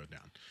Rodgers go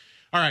down.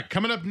 All right,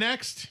 coming up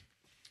next,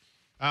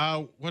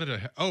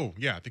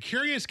 the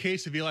curious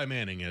case of Eli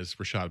Manning, as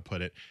Rashad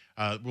put it.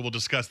 We will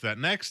discuss that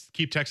next.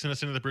 Keep texting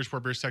us into the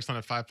Bridgeport Bears text line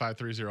at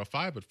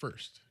 55305. But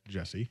first,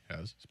 Jesse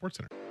has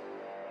SportsCenter.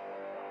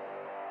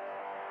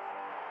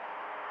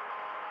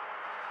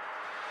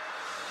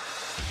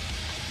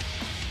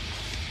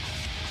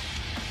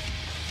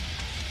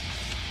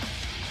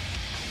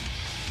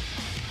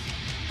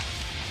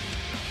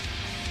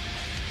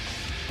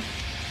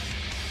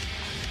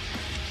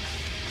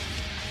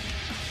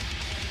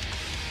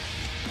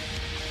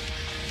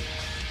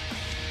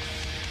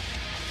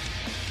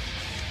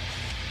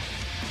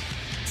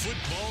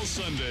 Football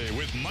Sunday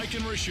with Mike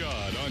and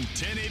Rashad on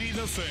 1080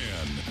 The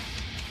Fan.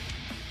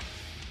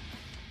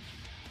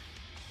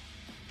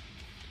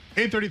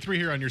 8:33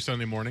 here on your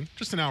Sunday morning.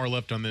 Just an hour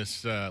left on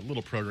this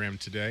little program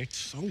today.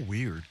 So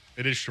weird.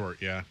 It is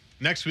short, yeah.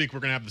 Next week,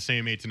 we're going to have the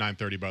same 8 to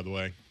 9:30, by the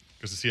way,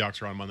 because the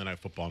Seahawks are on Monday Night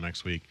Football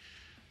next week.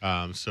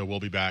 So we'll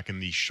be back in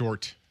the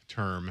short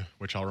term,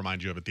 which I'll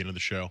remind you of at the end of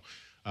the show.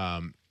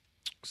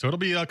 So it'll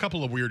be a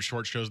couple of weird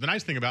short shows. The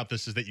nice thing about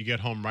this is that you get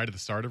home right at the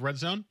start of Red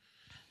Zone,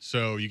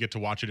 so you get to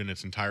watch it in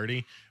its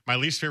entirety. My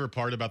least favorite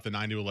part about the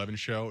 9 to 11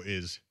 show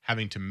is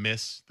having to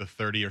miss the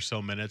 30 or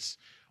so minutes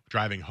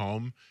driving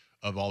home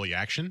of all the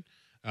action.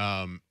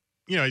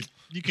 You know,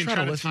 you can try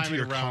to listen time to it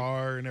your around.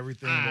 car and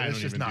everything, I but it's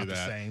don't just even not do the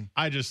that. same.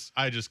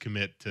 I just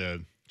commit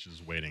to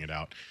just waiting it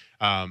out.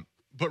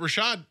 But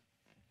Rashad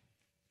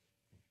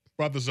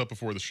brought this up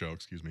before the show,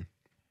 excuse me.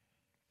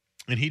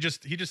 And he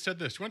just said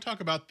this. You want to talk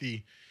about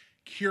the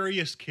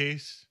curious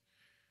case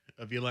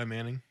of Eli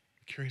Manning?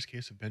 Curious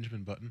case of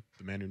Benjamin Button,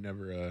 the man who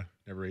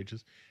never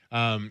ages.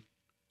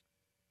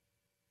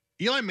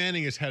 Eli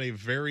Manning has had a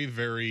very,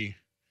 very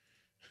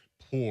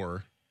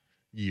poor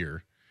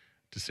year,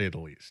 to say the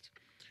least.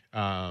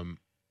 The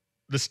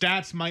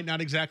stats might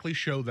not exactly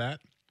show that,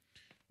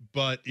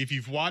 but if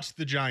you've watched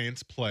the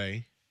Giants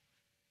play,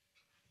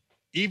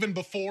 even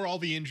before all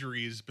the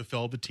injuries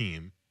befell the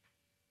team,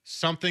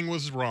 something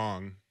was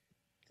wrong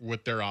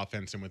with their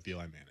offense and with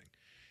Eli Manning.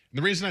 And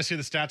the reason I say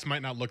the stats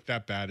might not look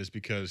that bad is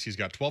because he's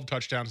got 12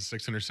 touchdowns and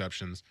 6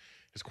 interceptions.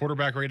 His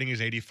quarterback rating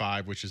is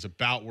 85, which is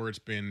about where it's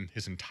been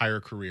his entire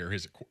career.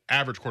 His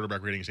average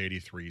quarterback rating is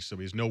 83, so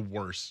he's no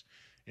worse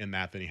in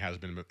that than he has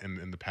been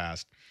in the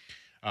past.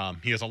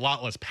 He has a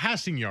lot less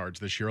passing yards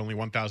this year, only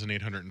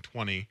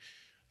 1,820,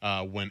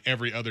 when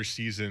every other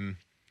season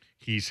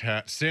he's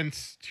had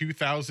since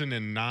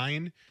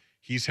 2009,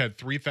 he's had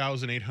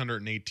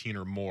 3,818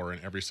 or more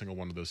in every single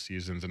one of those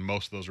seasons, and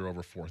most of those are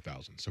over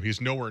 4,000. So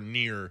he's nowhere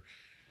near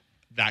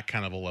that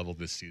kind of a level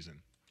this season.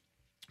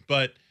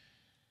 But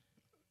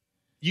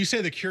you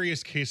say the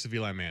curious case of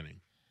Eli Manning.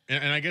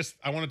 And I guess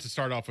I wanted to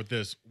start off with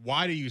this.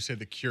 Why do you say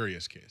the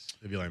curious case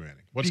of Eli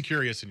Manning? What's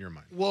curious in your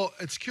mind? Well,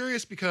 it's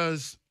curious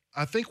because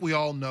I think we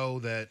all know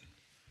that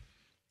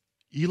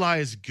Eli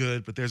is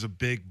good, but there's a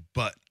big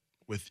but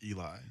with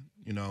Eli.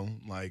 You know,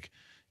 like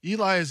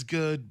Eli is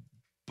good,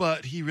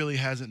 but he really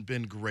hasn't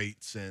been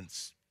great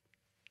since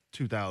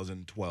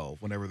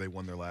 2012, whenever they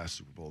won their last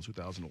Super Bowl,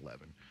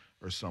 2011,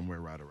 or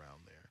somewhere right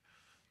around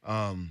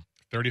there.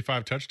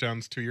 35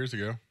 touchdowns 2 years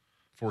ago,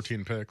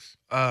 14 picks.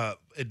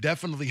 It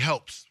definitely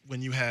helps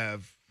when you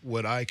have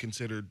what I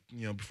considered,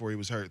 before he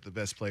was hurt, the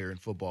best player in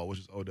football, which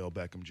is Odell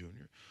Beckham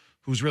Jr.,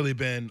 who's really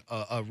been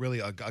a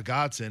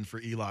godsend for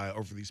Eli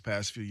over these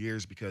past few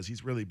years because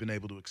he's really been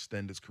able to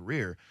extend his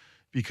career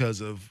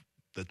because of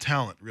the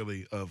talent,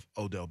 really, of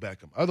Odell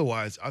Beckham.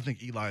 Otherwise, I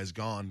think Eli is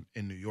gone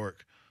in New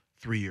York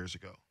 4 years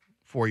ago.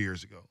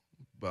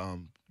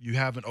 You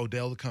have an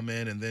Odell to come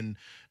in, and then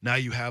now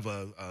you have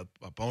a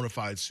bona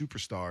fide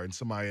superstar and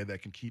somebody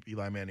that can keep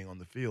Eli Manning on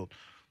the field.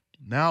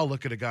 Now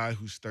look at a guy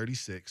who's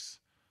 36.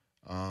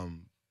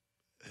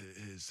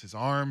 His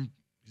arm,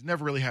 he's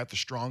never really had the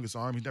strongest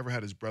arm. He's never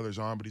had his brother's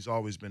arm, but he's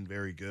always been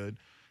very good.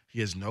 He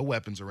has no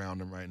weapons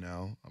around him right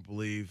now. I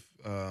believe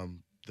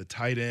the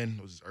tight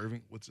end was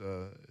Irving. Is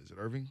it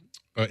Irving?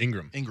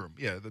 Ingram. Ingram.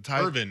 Yeah,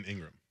 Irvin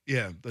Ingram.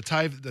 Yeah, the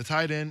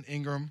tight end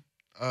Ingram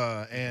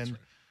and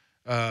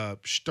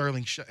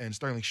Sterling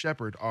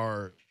Shepard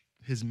are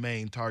his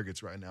main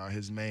targets right now.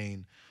 His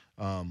main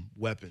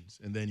weapons.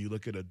 And then you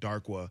look at a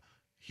Darkwa.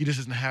 He just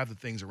doesn't have the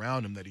things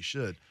around him that he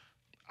should.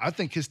 I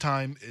think his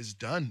time is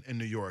done in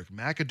New York.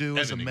 McAdoo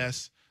is a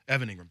mess.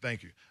 Evan Ingram,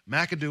 thank you.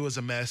 McAdoo is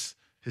a mess.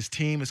 His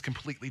team is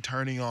completely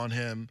turning on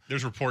him.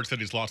 There's reports that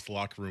he's lost the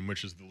locker room,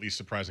 which is the least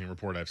surprising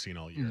report I've seen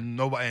all year.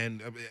 Nobody,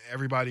 and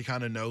everybody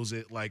kind of knows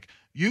it. Like,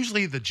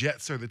 usually the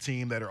Jets are the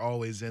team that are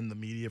always in the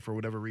media for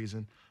whatever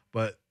reason,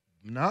 but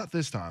not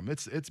this time.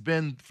 It's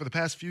been, for the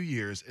past few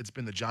years, it's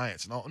been the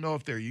Giants. And I don't know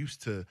if they're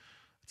used to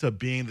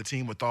being the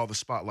team with all the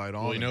spotlight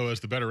on. Well, has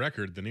the better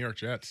record, the New York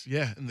Jets.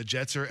 Yeah, and the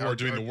Jets are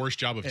doing the worst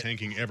job of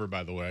tanking ever,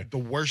 by the way. The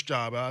worst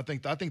job. I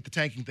think the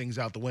tanking thing's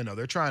out the window.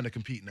 They're trying to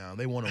compete now.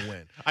 They want to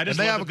win. I just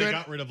love that they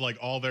got rid of like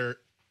all their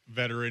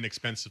veteran,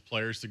 expensive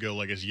players to go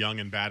like as young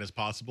and bad as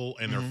possible,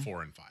 and they're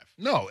 4-5.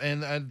 No,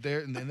 and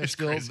they're It's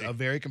still crazy. a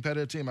very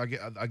competitive team.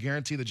 I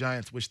guarantee the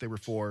Giants wish they were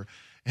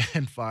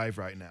 4-5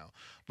 right now.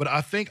 But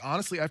I think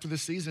honestly, after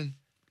this season,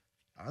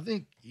 I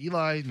think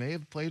Eli may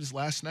have played his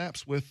last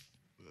snaps with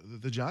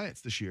the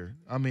Giants this year.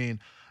 I mean,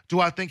 do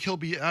I think he'll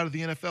be out of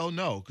the NFL?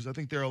 No, because I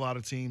think there are a lot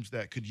of teams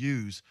that could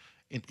use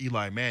an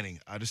Eli Manning.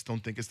 I just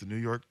don't think it's the New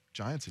York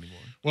Giants anymore.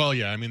 Well,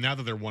 yeah, I mean, now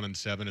that they're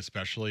 1-7,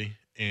 especially,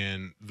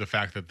 and the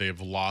fact that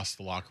they've lost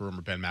the locker room,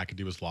 or Ben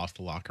McAdoo has lost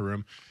the locker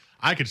room,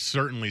 I could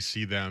certainly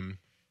see them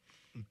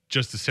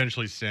just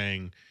essentially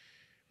saying,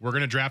 we're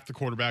going to draft the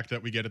quarterback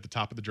that we get at the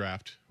top of the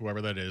draft,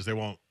 whoever that is. They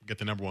won't get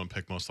the number 1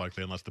 pick most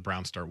likely unless the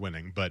Browns start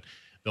winning, but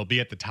they'll be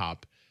at the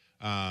top.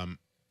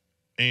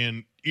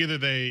 And either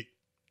they,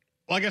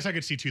 well, I guess I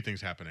could see two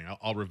things happening.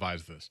 I'll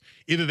revise this.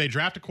 Either they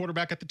draft a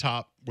quarterback at the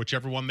top,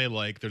 whichever one they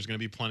like. There's going to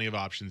be plenty of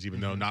options,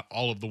 even though not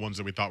all of the ones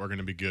that we thought were going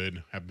to be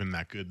good have been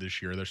that good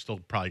this year. They're still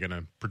probably going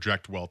to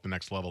project well at the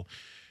next level.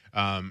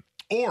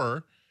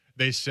 Or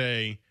they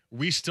say,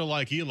 we still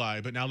like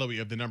Eli, but now that we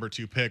have the number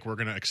 2 pick, we're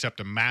going to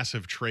accept a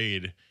massive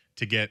trade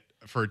to get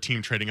for a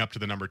team trading up to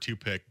the number 2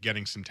 pick,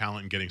 getting some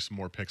talent and getting some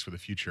more picks for the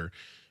future,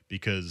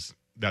 because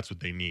that's what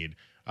they need.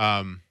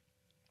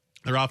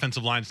 Their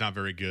offensive line's not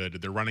very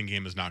good. Their running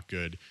game is not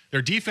good.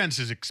 Their defense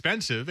is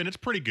expensive, and it's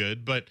pretty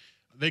good, but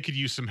they could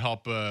use some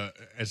help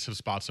at some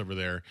spots over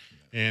there.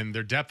 And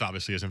their depth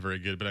obviously isn't very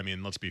good, but I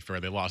mean, let's be fair.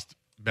 They lost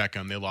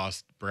Beckham. They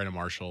lost Brandon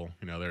Marshall.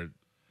 You know,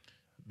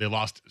 they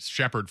lost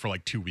Shepard for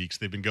like 2 weeks.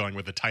 They've been going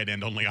with a tight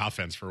end only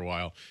offense for a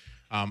while.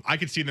 I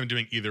could see them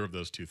doing either of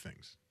those two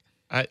things.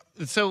 I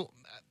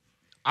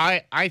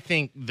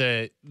think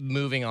that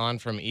moving on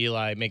from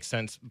Eli makes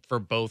sense for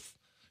both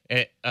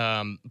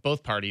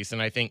parties,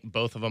 and I think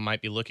both of them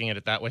might be looking at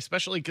it that way,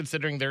 especially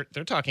considering they're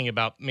talking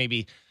about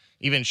maybe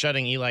even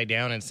shutting Eli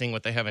down and seeing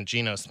what they have in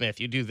Geno Smith.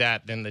 You do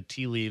that, then the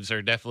tea leaves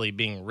are definitely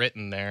being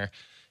written there,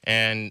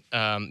 and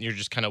you're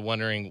just kind of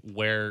wondering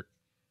where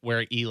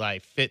Eli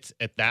fits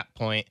at that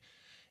point.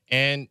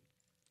 And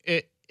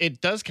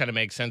it does kind of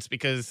make sense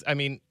because, I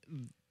mean,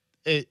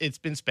 it's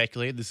been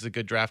speculated this is a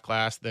good draft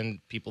class. Then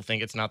people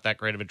think it's not that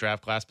great of a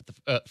draft class,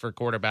 but for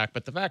quarterback.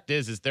 But the fact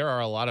is there are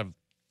a lot of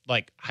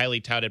like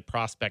highly touted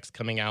prospects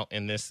coming out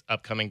in this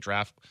upcoming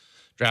draft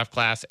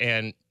class.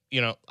 And,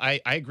 you know, I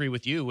agree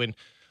with you. And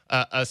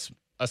a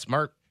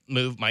smart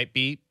move might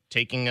be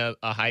taking a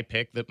high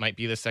pick that might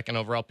be the 2nd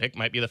overall pick,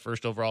 might be the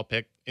 1st overall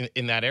pick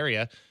in that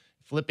area,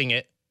 flipping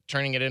it,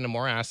 turning it into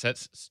more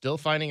assets, still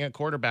finding a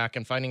quarterback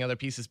and finding other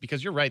pieces,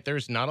 because you're right,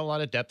 there's not a lot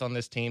of depth on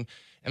this team.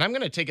 And I'm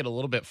going to take it a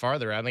little bit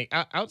farther. I mean,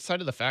 outside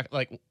of the fact,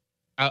 like,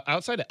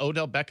 outside of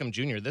Odell Beckham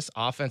Jr., this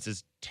offense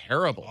is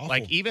terrible. Awful.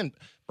 Like even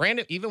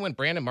when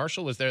Brandon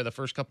Marshall was there the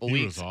first couple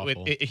weeks, was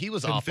awful. he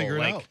was Couldn't awful. figure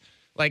it out.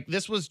 Like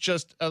this was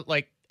just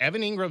like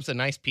Evan Ingram's a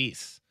nice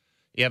piece.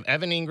 You have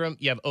Evan Ingram,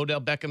 you have Odell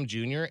Beckham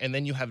Jr., and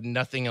then you have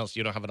nothing else.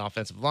 You don't have an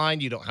offensive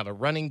line, you don't have a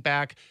running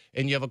back,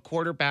 and you have a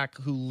quarterback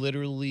who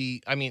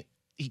literally, I mean,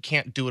 he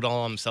can't do it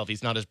all himself.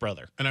 He's not his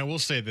brother. And I will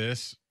say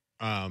this,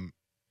 I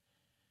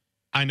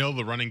know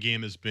the running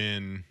game has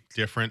been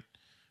different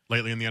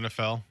lately in the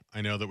NFL.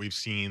 I know that we've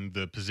seen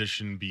the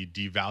position be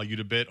devalued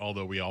a bit,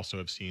 although we also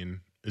have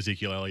seen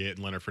Ezekiel Elliott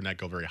and Leonard Fournette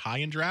go very high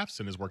in drafts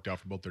and has worked out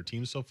for both their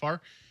teams so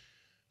far.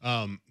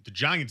 The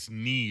Giants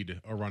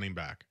need a running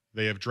back.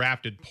 They have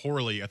drafted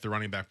poorly at the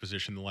running back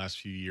position the last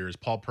few years.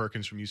 Paul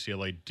Perkins from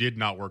UCLA did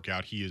not work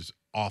out. He is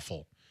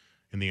awful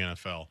in the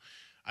NFL.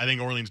 I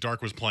think Orleans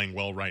Dark was playing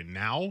well right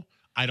now.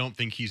 I don't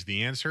think he's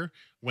the answer.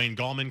 Wayne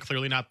Gallman,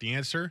 clearly not the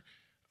answer.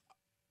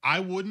 I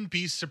wouldn't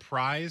be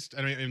surprised.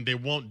 I mean, and they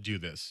won't do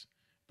this,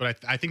 but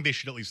I think they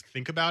should at least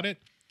think about it.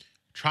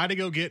 Try to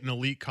go get an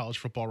elite college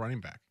football running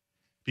back,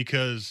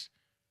 because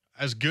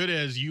as good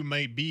as you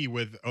might be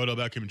with Odell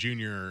Beckham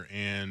Jr.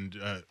 and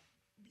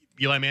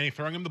Eli Manning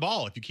throwing him the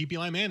ball, if you keep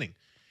Eli Manning,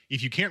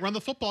 if you can't run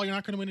the football, you're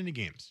not going to win any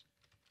games,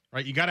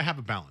 right? You got to have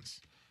a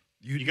balance.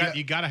 You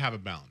got to have a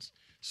balance.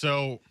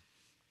 So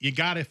you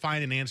got to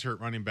find an answer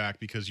at running back,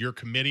 because your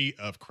committee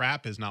of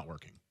crap is not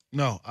working.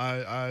 No,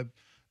 I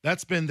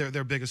that's been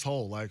their biggest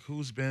hole. Like,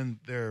 who's been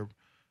their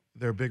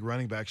big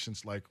running back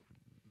since, like,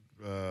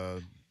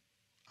 I'm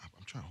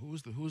trying. Who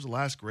was the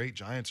last great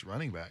Giants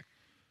running back?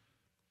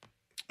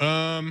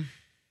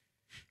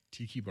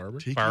 Tiki Barber.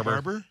 Tiki Barber.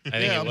 Barber? I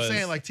think Yeah, it I'm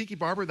saying, was. like, Tiki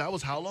Barber, that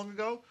was how long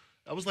ago?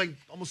 That was like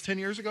almost 10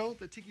 years ago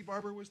that Tiki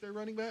Barber was their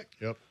running back.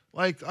 Yep.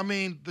 Like, I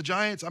mean, the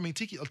Giants,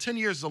 10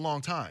 years is a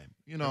long time.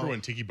 You know, Remember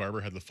when Tiki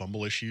Barber had the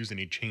fumble issues and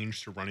he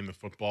changed to running the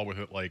football with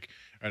it like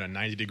at a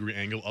 90-degree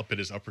angle up at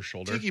his upper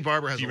shoulder? Tiki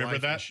Barber has Do you a remember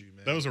life that? issue,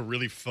 man. That was a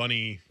really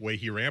funny way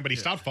he ran, but he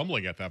stopped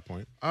fumbling at that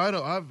point.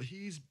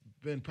 He's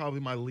been probably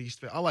my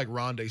least favorite. I like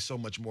Rondé so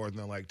much more than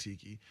I like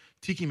Tiki.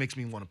 Tiki makes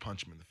me want to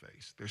punch him in the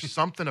face. There's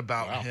something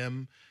about Wow.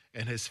 him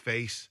and his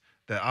face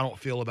that I don't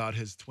feel about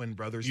his twin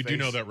brother's You face. do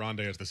know that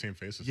Rondé has the same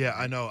face as Yeah,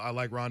 him. I know. I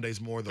like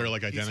Rondé's more. They're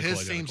like identical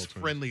His seems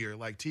twins. friendlier.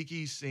 Like,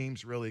 Tiki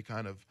seems really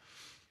kind of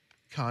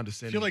I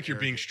condescending. feel like you're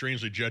being arrogant.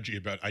 strangely judgy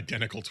about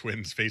identical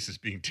twins' faces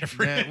being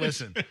different. Man,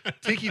 listen,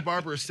 Tiki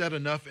Barber has said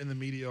enough in the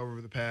media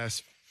over the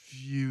past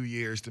few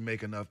years to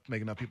make enough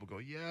people go,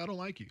 yeah, I don't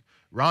like you.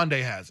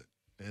 Rondé hasn't,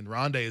 and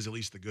Rondé is at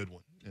least the good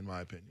one, in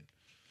my opinion.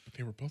 But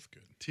they were both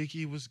good.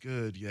 Tiki was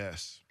good,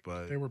 yes,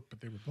 but They were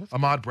both.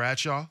 Ahmad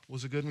Bradshaw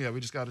was a good one. Yeah, we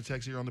just got a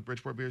text here on the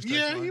Bridgeport Bears text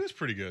Yeah, line. he was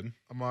pretty good.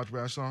 Ahmad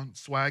Bradshaw.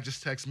 Swag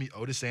just texted me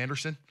Otis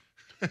Anderson.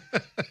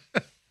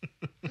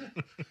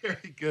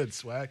 Very good,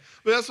 Swag.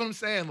 But that's what I'm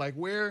saying. Like,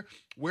 where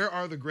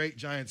are the great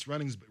Giants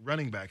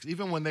running backs?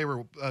 Even when they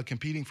were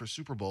competing for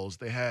Super Bowls,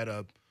 they had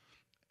a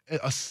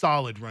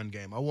solid run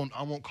game. I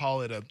won't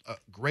call it a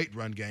great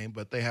run game,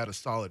 but they had a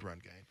solid run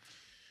game.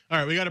 All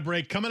right, we got a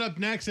break. Coming up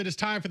next, it is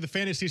time for the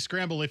Fantasy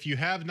Scramble. If you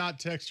have not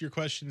texted your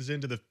questions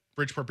into the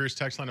Bridgeport Bears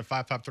text line of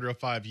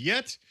 55305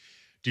 yet,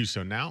 do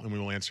so now, and we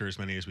will answer as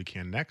many as we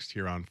can next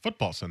here on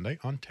Football Sunday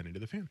on 10 to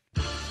the Fan.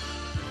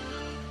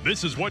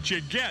 This is what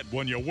you get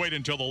when you wait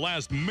until the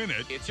last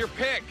minute. It's your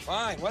pick.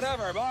 Fine,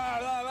 whatever. Blah,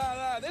 blah, blah,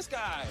 blah. This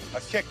guy.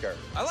 A kicker.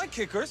 I like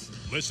kickers.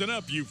 Listen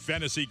up, you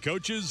fantasy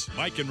coaches.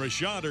 Mike and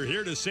Rashad are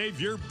here to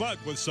save your butt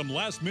with some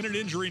last-minute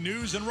injury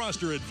news and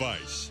roster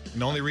advice.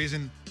 And the only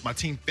reason my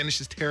team finished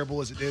as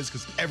terrible as it is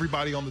because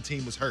everybody on the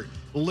team was hurt.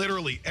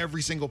 Literally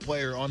every single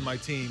player on my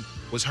team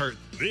was hurt.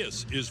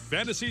 This is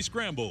Fantasy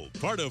Scramble,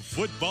 part of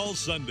Football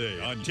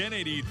Sunday on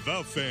 1080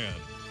 The Fan.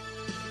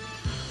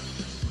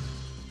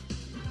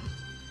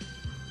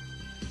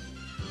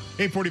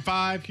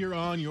 $8:45 here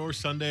on your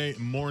Sunday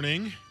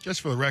morning.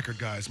 Just for the record,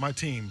 guys, my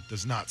team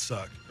does not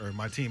suck, or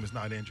my team is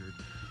not injured.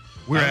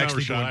 We're I know,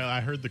 actually Rashad, doing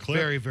I heard the clip.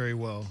 very, very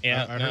well.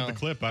 Yeah, I heard the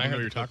clip. I don't know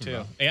what you're talking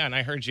about. Yeah, and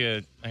I heard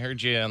you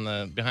on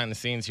the behind the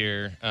scenes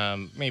here.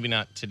 Maybe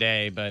not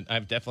today, but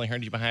I've definitely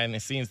heard you behind the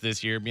scenes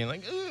this year, being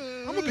like,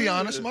 I'm gonna be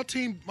honest. My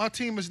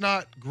team is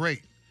not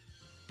great,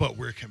 but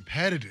we're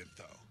competitive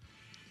though.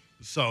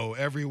 So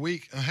every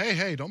week,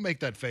 hey, don't make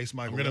that face,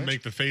 Michael. I'm going to Lynch.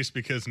 make the face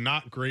because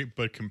not great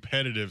but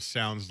competitive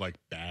sounds like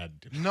bad.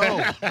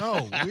 No,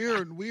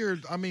 we're.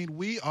 I mean,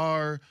 we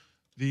are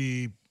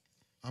the.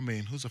 I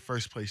mean, who's the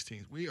first place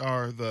team? We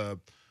are the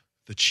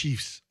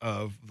Chiefs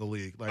of the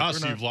league. Like,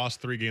 So you've lost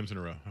 3 games in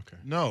a row. Okay.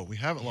 No, we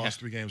haven't lost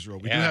 3 games in a row.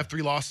 We do Yeah. have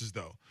 3 losses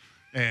though,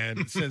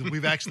 and since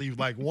we've actually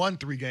won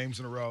 3 games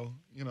in a row.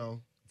 You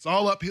know, it's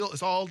all uphill.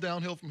 It's all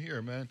downhill from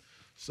here, man.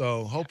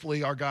 So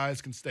hopefully our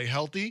guys can stay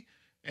healthy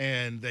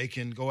and they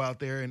can go out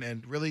there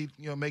and really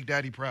make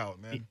Daddy proud,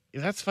 man.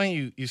 That's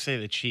funny you say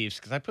the Chiefs,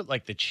 because I put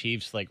the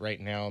Chiefs right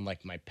now in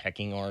my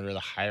pecking order,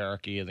 the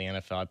hierarchy of the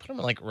NFL. I put them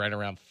right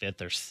around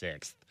 5th or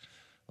 6th.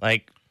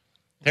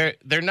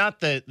 They're not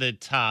the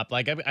top. I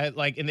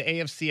in the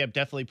AFC, I'm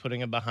definitely putting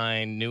them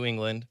behind New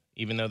England,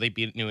 even though they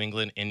beat New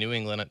England in New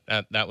England.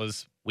 That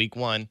was week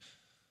 1.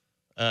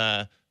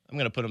 I'm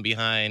going to put them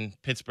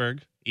behind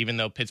Pittsburgh, even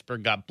though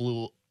Pittsburgh got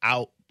blew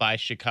out by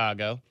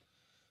Chicago.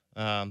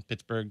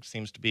 Pittsburgh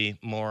seems to be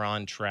more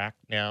on track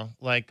now.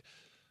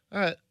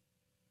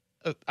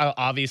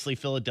 Obviously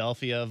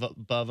Philadelphia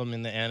above them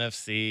in the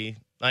NFC.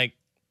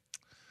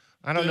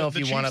 I don't know if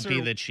you want to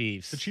be the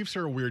Chiefs. The Chiefs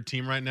are a weird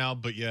team right now,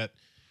 but yet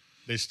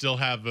they still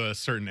have a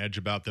certain edge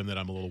about them that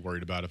I'm a little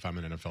worried about if I'm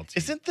an NFL team.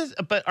 Isn't this?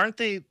 But aren't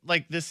they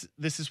this?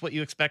 This is what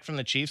you expect from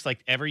the Chiefs.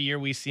 Every year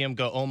we see them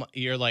go,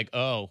 you're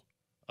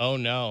oh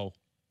no.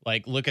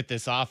 Look at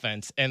this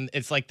offense. And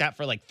it's like that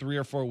for 3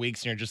 or 4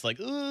 weeks. And you're just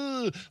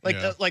ooh.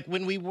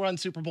 When we won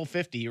Super Bowl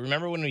 50, you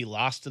remember when we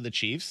lost to the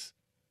Chiefs?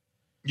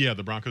 Yeah,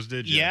 the Broncos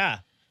did.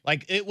 Yeah.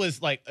 It was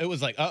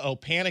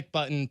panic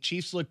button.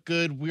 Chiefs look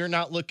good. We're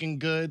not looking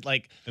good.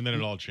 And then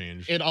it all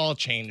changed. It all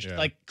changed.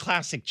 Yeah.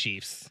 Classic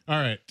Chiefs. All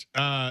right.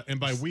 And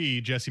by we,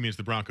 Jesse means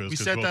the Broncos. We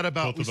 'cause said both- that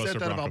about both of us are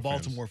Bronco fans.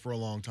 Baltimore for a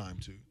long time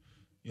too.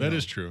 That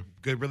is true.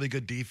 Really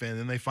good defense,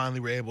 and they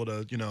finally were able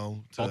to,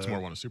 Baltimore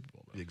won a Super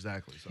Bowl, though.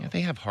 Exactly. So. Yeah, they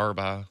have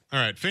Harbaugh. All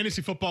right,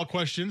 fantasy football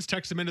questions.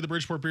 Text them into the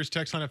Bridgeport Bears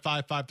text line at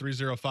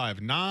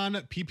 55305.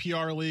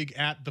 Non-PPR league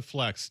at the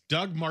flex.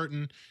 Doug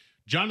Martin,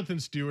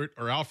 Jonathan Stewart,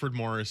 or Alfred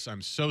Morris.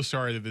 I'm so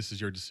sorry that this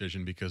is your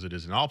decision because it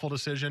is an awful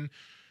decision.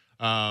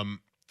 I'm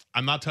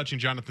not touching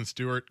Jonathan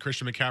Stewart.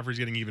 Christian McCaffrey's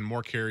getting even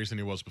more carries than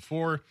he was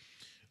before.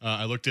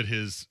 I looked at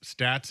his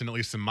stats, and at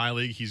least in my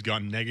league, he's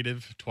gone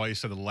negative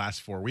twice out of the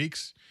last 4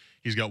 weeks.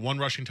 He's got 1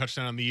 rushing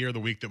touchdown on the year, the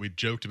week that we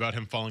joked about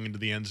him falling into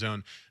the end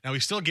zone. Now,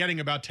 he's still getting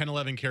about 10,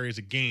 11 carries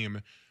a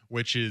game,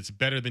 which is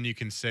better than you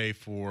can say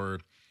for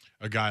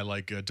a guy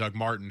like Doug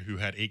Martin, who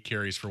had 8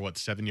 carries for,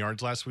 7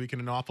 yards last week in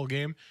an awful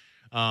game.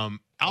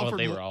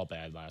 They were all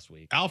bad last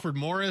week. Alfred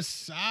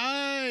Morris,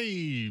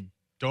 I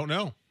don't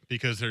know,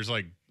 because there's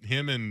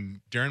him and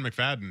Darren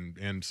McFadden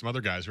and some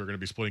other guys who are going to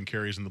be splitting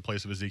carries in the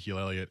place of Ezekiel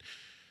Elliott.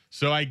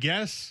 So I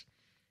guess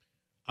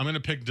I'm going to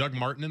pick Doug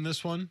Martin in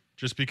this one,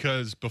 just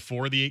because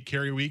before the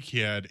 8-carry week, he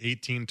had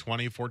 18,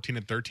 20, 14,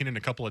 and 13 and a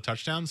couple of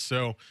touchdowns.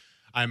 So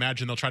I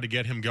imagine they'll try to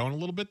get him going a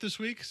little bit this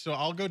week. So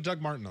I'll go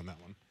Doug Martin on that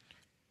one.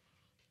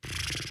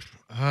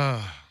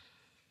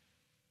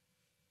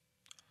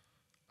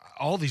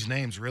 All these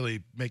names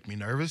really make me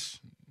nervous.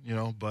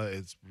 but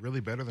it's really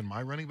better than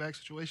my running back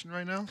situation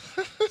right now.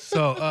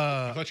 So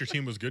I thought your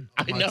team was good.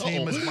 I know.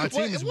 My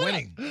team is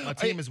winning. My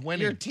team is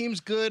winning. Your team's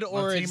good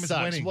or My it team is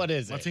sucks? winning. What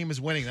is it? My team is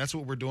winning. That's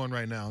what we're doing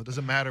right now. It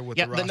doesn't matter what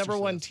Yeah, the the roster number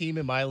one says. team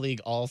in my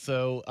league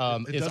also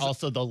It is doesn't-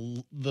 also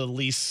the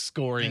least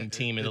scoring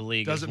team in the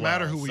league. Doesn't as well,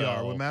 matter who we are.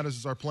 so- What matters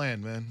is our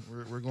plan, man.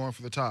 We're going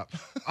for the top.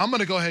 I'm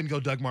going to go ahead and go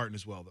Doug Martin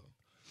as well,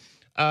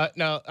 though.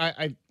 No,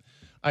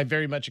 I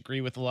very much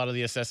agree with a lot of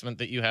the assessment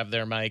that you have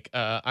there, Mike.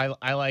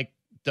 I like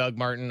Doug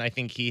Martin. I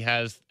think he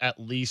has at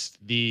least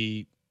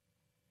he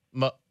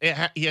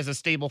has a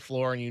stable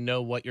floor, and you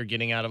know what you're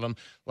getting out of him.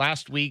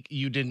 Last week,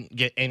 you didn't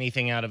get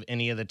anything out of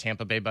any of the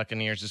Tampa Bay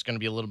Buccaneers. There's going to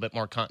be a little bit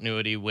more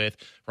continuity with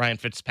Ryan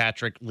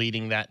Fitzpatrick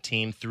leading that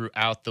team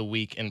throughout the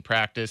week in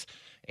practice.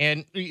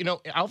 And,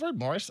 Alfred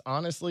Morris,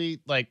 honestly,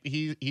 like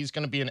he's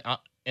going to be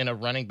in a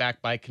running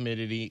back by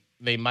committee.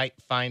 They might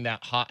find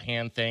that hot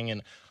hand thing.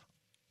 And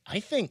I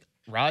think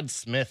Rod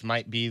Smith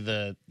might be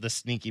the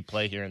sneaky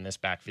play here in this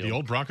backfield. The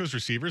old Broncos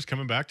receivers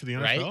coming back to the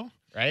NFL.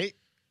 Right?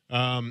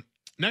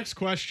 Next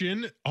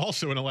question,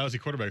 also in a lousy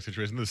quarterback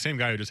situation. The same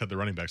guy who just had the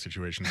running back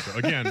situation. So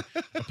again,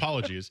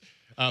 apologies.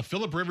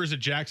 Phillip Rivers at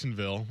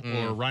Jacksonville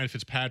or Ryan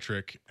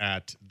Fitzpatrick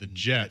at the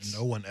Jets.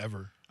 No one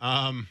ever.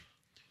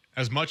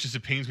 As much as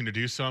it pains me to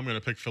do so, I'm going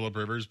to pick Phillip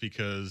Rivers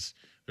because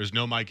there's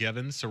no Mike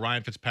Evans. So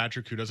Ryan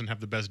Fitzpatrick, who doesn't have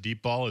the best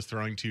deep ball, is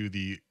throwing to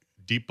the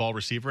deep ball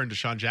receiver and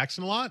Deshaun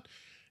Jackson a lot.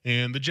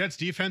 And the Jets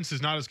defense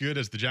is not as good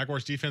as the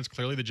Jaguars defense.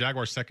 Clearly, the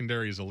Jaguars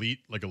secondary is elite,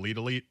 like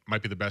elite.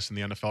 Might be the best in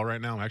the NFL right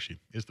now. Actually,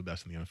 is the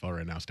best in the NFL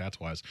right now,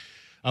 stats-wise.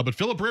 But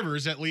Phillip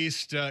Rivers, at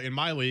least in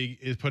my league,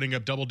 is putting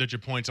up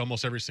double-digit points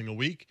almost every single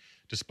week,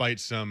 despite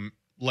some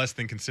less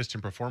than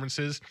consistent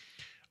performances.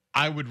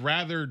 I would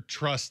rather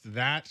trust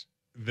that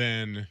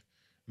than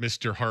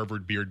Mr.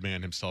 Harvard beard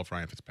man himself,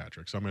 Ryan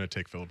Fitzpatrick. So I'm going to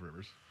take Phillip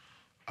Rivers.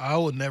 I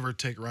would never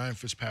take Ryan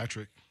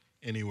Fitzpatrick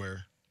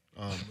anywhere.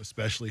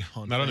 Especially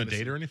on Not on a fantasy.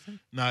 date or anything?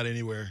 Not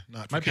anywhere.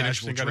 Not for Might be an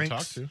casual interesting guy to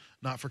drinks. talk to.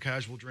 Not for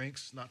casual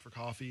drinks. Not for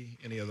coffee.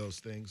 Any of those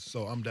things.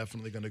 So I'm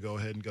definitely going to go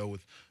ahead and go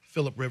with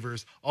Phillip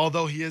Rivers.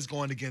 Although he is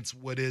going against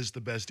what is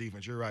the best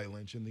defense. You're right,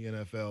 Lynch, in the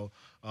NFL.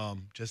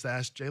 Just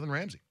ask Jalen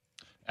Ramsey.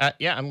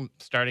 Yeah, I'm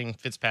starting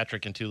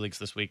Fitzpatrick in 2 leagues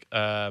this week.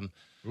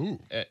 Ooh.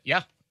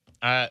 Yeah.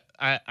 I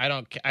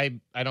don't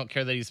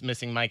care that he's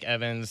missing Mike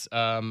Evans.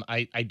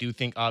 I do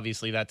think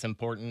obviously that's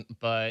important,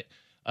 but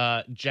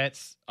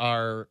Jets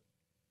are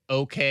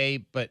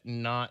okay, but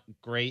not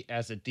great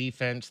as a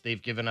defense.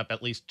 They've given up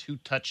at least 2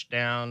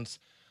 touchdowns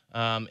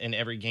in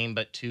every game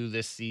but 2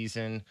 this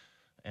season.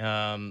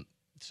 So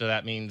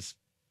that means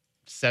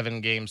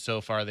 7 games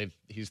so far. The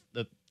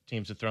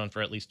teams have thrown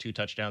for at least 2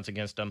 touchdowns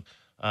against them.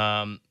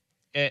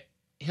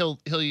 He'll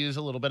use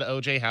a little bit of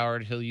O.J.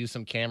 Howard. He'll use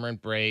some Cameron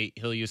Brate.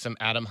 He'll use some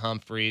Adam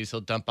Humphries.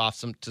 He'll dump off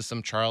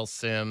some Charles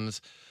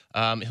Sims.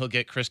 He'll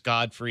get Chris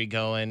Godfrey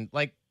going.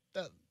 Like,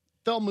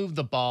 they'll move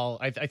the ball.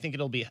 I think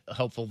it'll be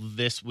helpful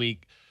this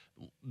week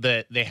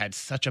that they had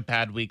such a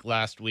bad week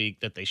last week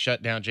that they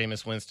shut down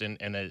Jameis Winston,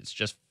 and that it's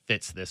just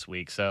fits this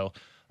week. So,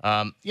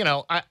 I'm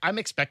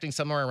expecting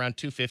somewhere around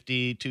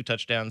 250, 2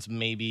 touchdowns,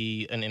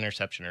 maybe an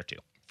interception or 2.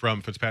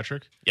 From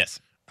Fitzpatrick? Yes.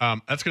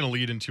 That's going to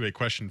lead into a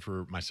question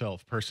for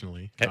myself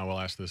personally. Okay. And I will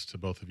ask this to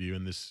both of you,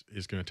 and this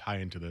is going to tie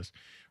into this.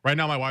 Right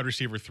now, my wide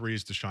receiver 3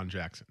 is Deshaun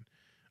Jackson.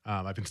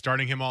 I've been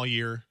starting him all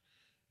year.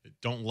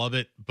 Don't love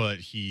it, but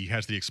he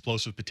has the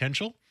explosive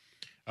potential.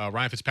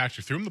 Ryan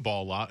Fitzpatrick threw him the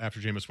ball a lot after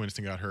Jameis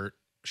Winston got hurt.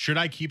 Should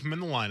I keep him in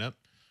the lineup,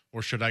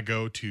 or should I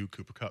go to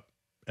Cooper Kupp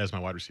as my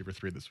wide receiver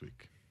 3 this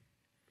week?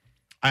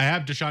 I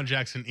have Deshaun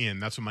Jackson in.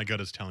 That's what my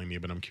gut is telling me,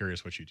 but I'm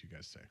curious what you two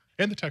guys say.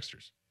 And the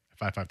texters,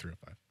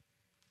 55305.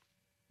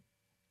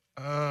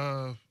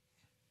 I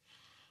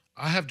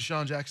have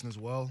Deshaun Jackson as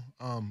well.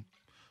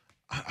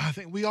 I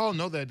think we all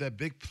know that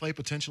big play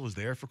potential is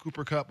there for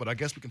Cooper Kupp, but I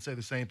guess we can say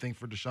the same thing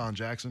for Deshaun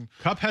Jackson.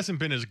 Kupp hasn't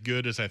been as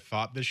good as I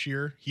thought this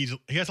year. He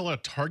has a lot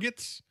of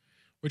targets,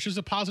 which is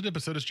a positive,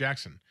 but so does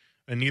Jackson.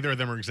 And neither of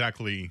them are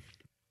exactly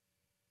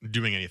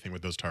doing anything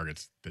with those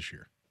targets this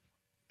year.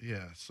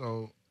 Yeah,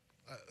 so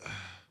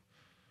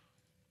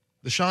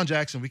Deshaun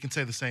Jackson, we can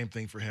say the same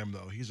thing for him,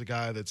 though. He's a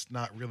guy that's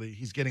not really –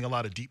 he's getting a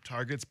lot of deep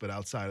targets, but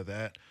outside of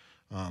that,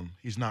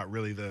 he's not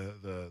really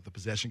the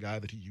possession guy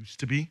that he used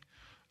to be.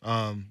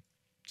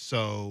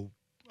 So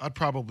I'd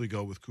probably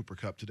go with Cooper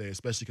Kupp today,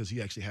 especially because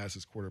he actually has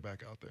his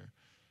quarterback out there.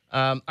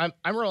 I'm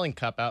rolling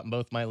Kupp out in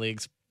both my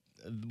leagues.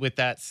 With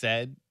that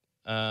said,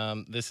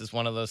 this is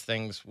one of those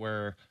things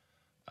where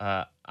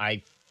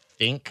I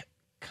think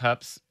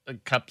Kupp's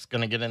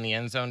going to get in the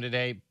end zone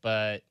today,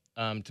 but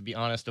to be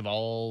honest, of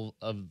all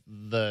of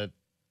the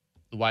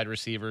wide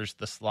receivers,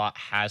 the slot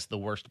has the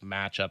worst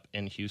matchup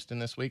in Houston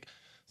this week.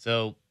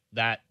 So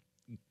that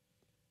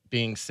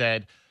being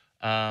said,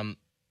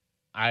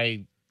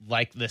 I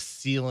like the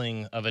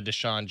ceiling of a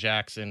Deshaun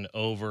Jackson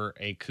over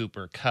a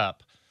Cooper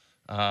Kupp.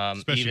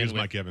 Especially because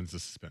Mike Evans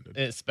is suspended.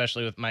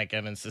 Especially with Mike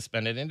Evans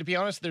suspended. And to be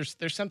honest, there's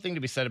something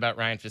to be said about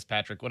Ryan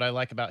Fitzpatrick. What I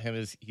like about him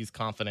is he's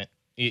confident.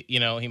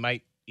 He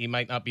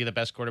might not be the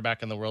best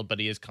quarterback in the world, but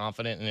he is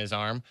confident in his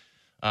arm.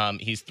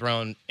 He's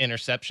thrown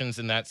interceptions,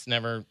 and that's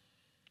never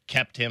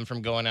kept him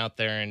from going out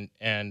there.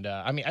 And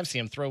I mean, I've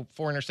seen him throw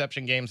 4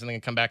 interception games and then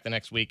come back the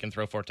next week and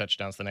throw 4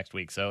 touchdowns the next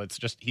week. So it's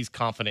just he's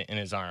confident in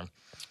his arm.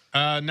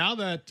 Now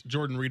that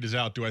Jordan Reed is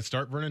out, do I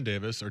start Vernon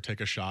Davis or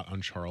take a shot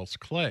on Charles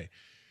Clay?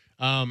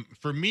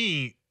 For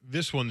me,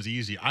 this one's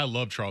easy. I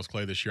love Charles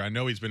Clay this year. I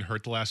know he's been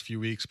hurt the last few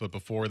weeks, but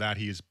before that,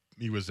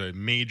 he was a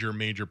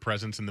major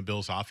presence in the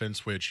Bills'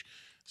 offense, which,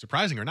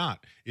 surprising or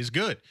not, is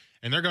good.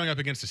 And they're going up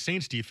against the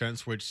Saints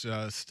defense, which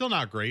still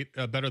not great,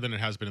 better than it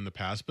has been in the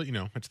past, but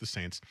it's the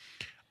Saints.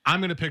 I'm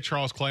going to pick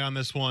Charles Clay on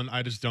this one.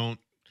 I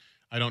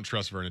don't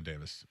trust Vernon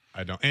Davis.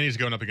 I don't. And he's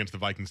going up against the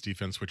Vikings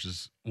defense, which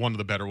is one of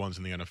the better ones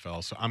in the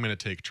NFL. So I'm going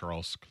to take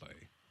Charles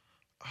Clay.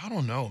 I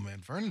don't know, man.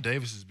 Vernon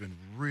Davis has been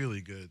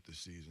really good this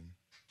season.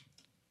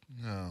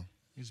 No,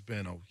 he's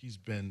been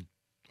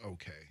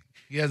okay.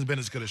 He hasn't been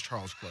as good as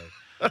Charles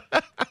Clay.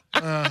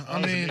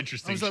 I mean,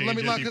 interesting. Let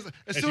me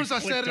as soon as I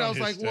said it, I was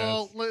like,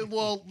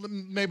 well,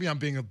 maybe I'm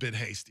being a bit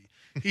hasty.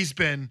 He's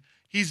been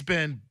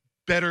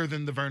better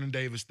than the Vernon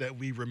Davis that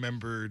we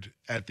remembered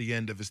at the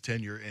end of his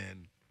tenure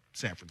in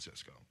San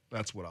Francisco.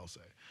 That's what I'll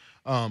say.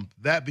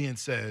 That being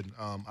said,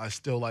 I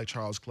still like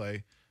Charles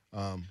Clay.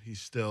 He's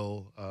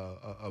still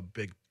a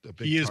big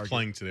He is target.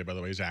 playing today, by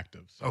the way. He's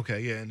active. So. Okay,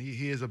 yeah, and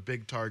he is a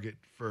big target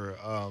for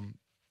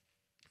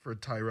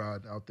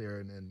Tyrod out there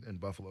in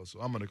Buffalo. So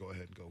I'm going to go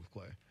ahead and go with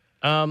Clay.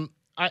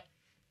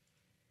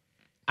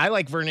 I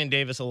like Vernon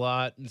Davis a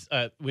lot.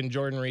 When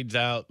Jordan Reed's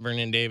out,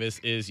 Vernon Davis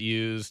is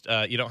used.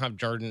 You don't have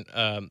Jordan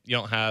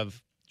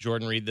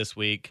Reed this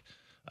week.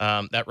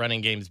 That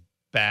running game's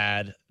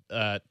bad.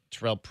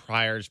 Terrell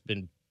Pryor's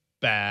been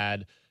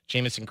bad.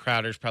 Jamison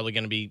Crowder's probably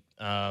going to be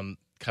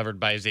covered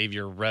by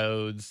Xavier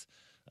Rhodes.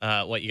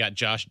 You got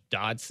Josh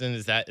Dodson?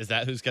 Is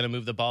that who's going to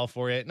move the ball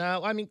for you?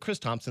 No, I mean, Chris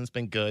Thompson's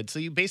been good. So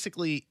you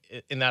basically,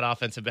 in that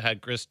offense, have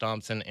had Chris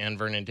Thompson and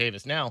Vernon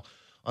Davis. Now,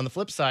 on the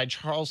flip side,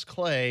 Charles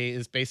Clay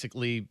has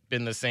basically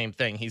been the same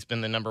thing. He's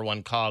been the number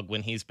one cog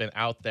when he's been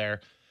out there.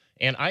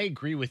 And I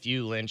agree with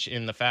you, Lynch,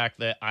 in the fact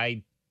that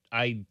I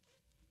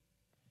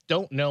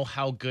don't know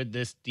how good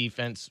this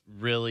defense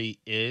really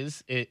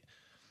is.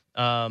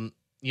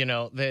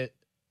 That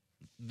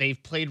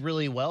they've played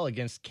really well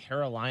against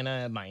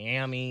Carolina,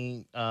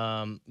 Miami,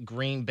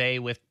 Green Bay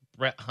with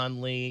Brett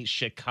Hundley,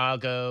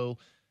 Chicago,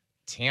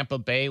 Tampa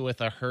Bay with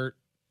a hurt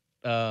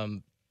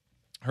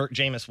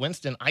Jameis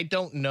Winston. I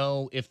don't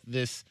know if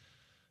this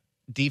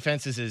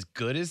defense is as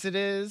good as it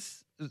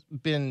is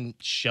been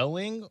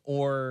showing,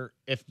 or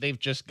if they've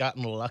just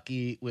gotten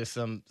lucky with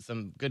some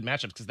good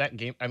matchups. Because that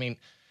game, I mean,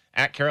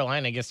 at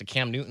Carolina against a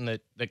Cam Newton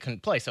that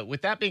couldn't play. So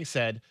with that being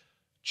said,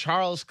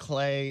 Charles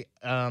Clay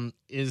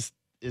is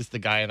the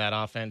guy in that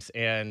offense,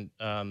 and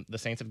the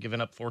Saints have given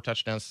up 4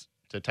 touchdowns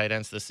to tight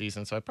ends this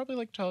season. So I probably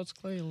like Charles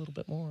Clay a little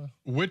bit more.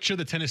 Which of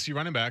the Tennessee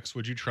running backs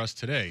would you trust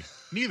today?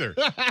 Neither.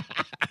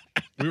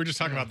 We were just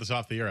talking about this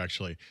off the air,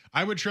 actually.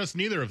 I would trust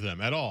neither of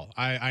them at all.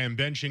 I am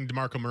benching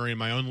DeMarco Murray in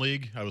my own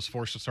league. I was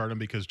forced to start him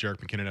because Jerick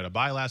McKinnon had a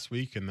bye last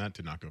week, and that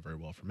did not go very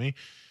well for me.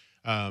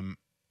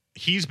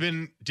 He's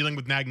been dealing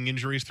with nagging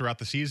injuries throughout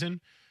the season.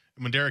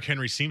 When Derrick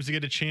Henry seems to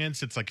get a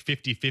chance, it's like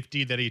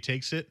 50-50 that he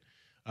takes it,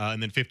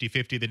 and then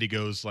 50-50 that he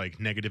goes like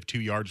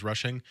 -2 yards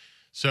rushing.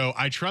 So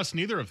I trust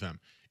neither of them.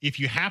 If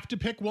you have to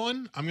pick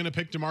one, I'm going to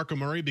pick DeMarco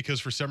Murray because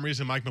for some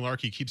reason Mike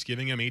Mularkey keeps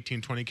giving him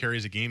 18, 20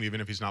 carries a game,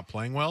 even if he's not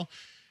playing well.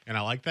 And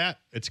I like that.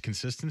 It's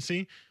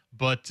consistency.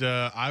 But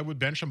I would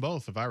bench them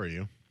both if I were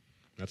you.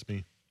 That's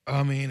me.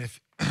 I mean,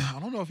 I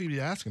don't know if he'd be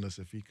asking us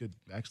if he could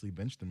actually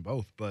bench them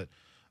both, but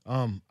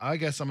I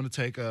guess I'm going to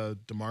take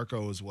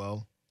DeMarco as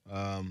well.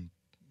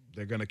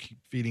 They're going to keep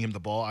feeding him the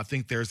ball. I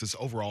think there's this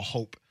overall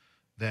hope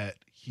that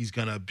he's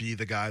going to be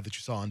the guy that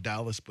you saw in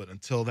Dallas, but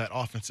until that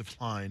offensive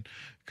line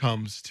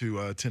comes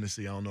to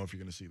Tennessee, I don't know if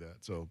you're going to see that.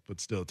 So,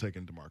 but still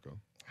taking DeMarco.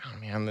 Oh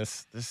man,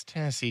 this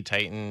Tennessee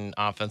Titan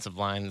offensive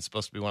line is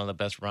supposed to be one of the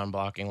best run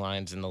blocking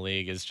lines in the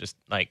league. Is just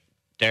like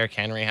Derrick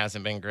Henry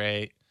hasn't been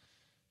great.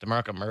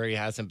 DeMarco Murray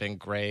hasn't been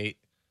great.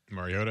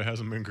 Mariota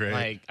hasn't been great.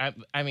 Like I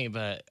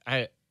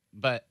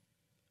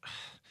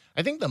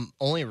think the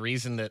only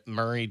reason that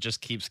Murray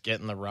just keeps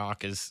getting the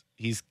rock is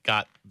he's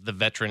got the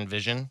veteran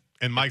vision.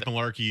 And Mike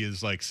Mularkey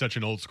is like such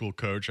an old school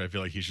coach. I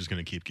feel like he's just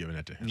going to keep giving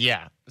it to him.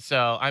 Yeah.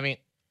 So I mean,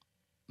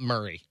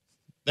 Murray.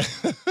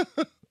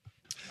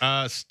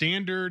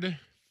 Standard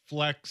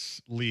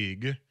flex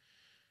league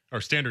or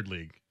standard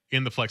league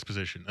in the flex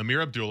position.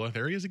 Amir Abdullah,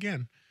 there he is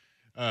again.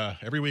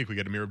 Every week we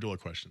get Amir Abdullah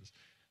questions.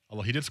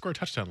 Although he did score a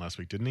touchdown last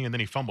week, didn't he? And then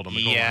he fumbled on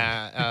the goal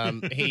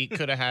line. Yeah, he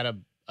could have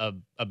had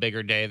a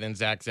bigger day than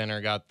Zach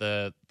Zenner got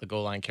the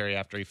goal line carry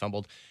after he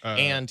fumbled.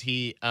 And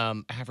he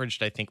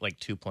averaged, I think, like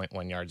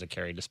 2.1 yards a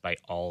carry despite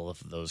all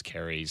of those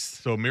carries.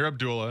 So Amir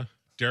Abdullah,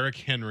 Derrick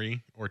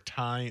Henry, or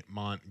Ty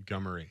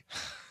Montgomery.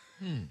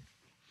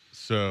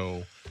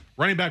 So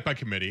running back by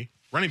committee,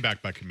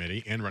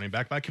 and running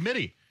back by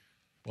committee.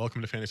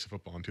 Welcome to Fantasy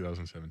Football in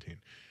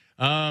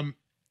 2017.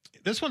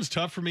 This one's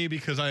tough for me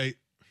because I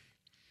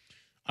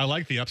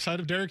like the upside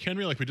of Derrick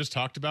Henry, like we just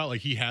talked about.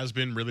 Like he has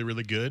been really,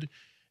 really good.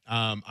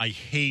 I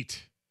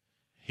hate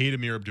hate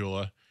Amir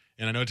Abdullah,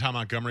 and I know Tom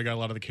Montgomery got a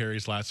lot of the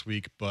carries last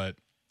week, but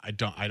I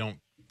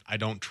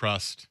don't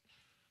trust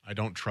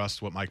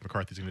what Mike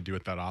McCarthy's going to do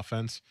with that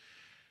offense.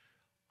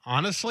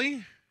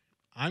 Honestly,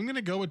 I'm going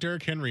to go with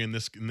Derrick Henry in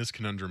this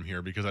conundrum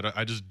here because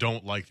I just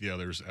don't like the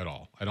others at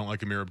all. I don't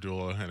like Amir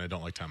Abdullah, and I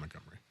don't like Tom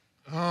Montgomery.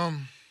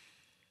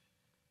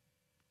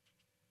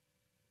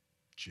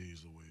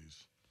 Jeez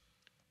Louise.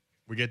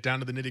 We get down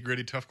to the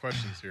nitty-gritty tough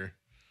questions here.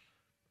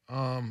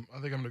 I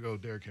think I'm going to go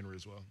Derrick Henry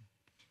as well.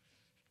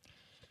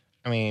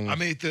 I mean,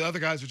 the other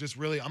guys are just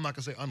really, I'm not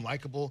going to say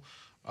unlikable.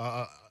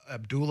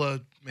 Abdullah,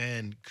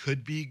 man,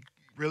 could be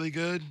really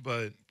good,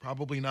 but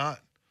probably not.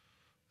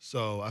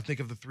 So I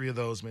think of the three of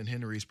those, man,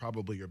 Henry's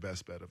probably your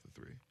best bet of the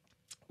three.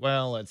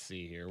 well, let's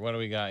see here. What do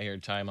we got here,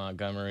 Ty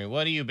Montgomery?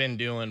 What have you been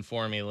doing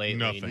for me lately?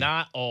 Nothing.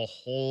 Not a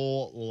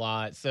whole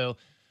lot. So,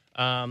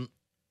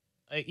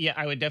 yeah,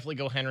 I would definitely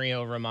go Henry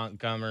over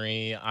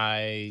Montgomery.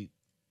 I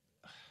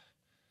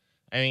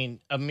mean,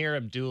 Amir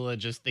Abdullah,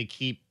 just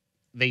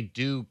they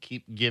do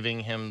keep giving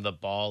him the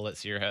ball.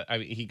 Let's see here. I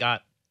mean, he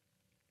got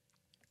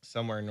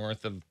somewhere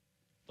north of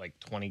like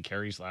 20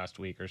 carries last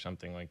week or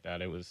something like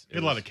that. It was He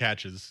had a lot of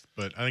catches,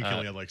 but I think he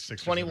only had like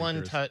 6 or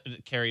 21 7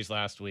 carries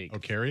last week. Oh,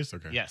 carries?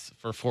 Okay. Yes,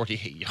 for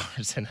 48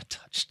 yards and a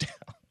touchdown.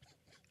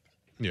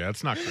 Yeah,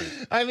 it's not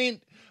great. I mean,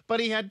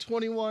 but he had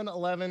 21,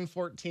 11,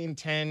 14,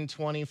 10,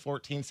 20,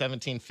 14,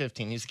 17,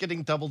 15. He's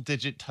getting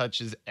double-digit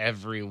touches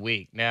every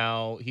week.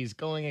 Now, he's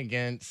going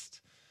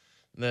against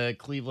the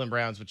Cleveland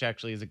Browns, which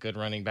actually is a good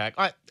running back.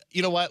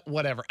 You know what?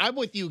 Whatever. I'm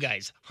with you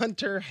guys.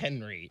 Hunter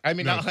Henry. I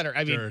mean, not Hunter.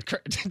 I mean,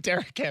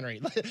 Derrick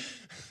Henry.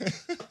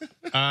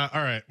 All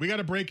right. We got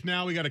a break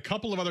now. We got a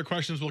couple of other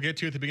questions we'll get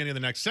to at the beginning of the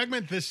next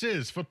segment. This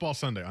is Football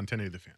Sunday on 1080 The Fan.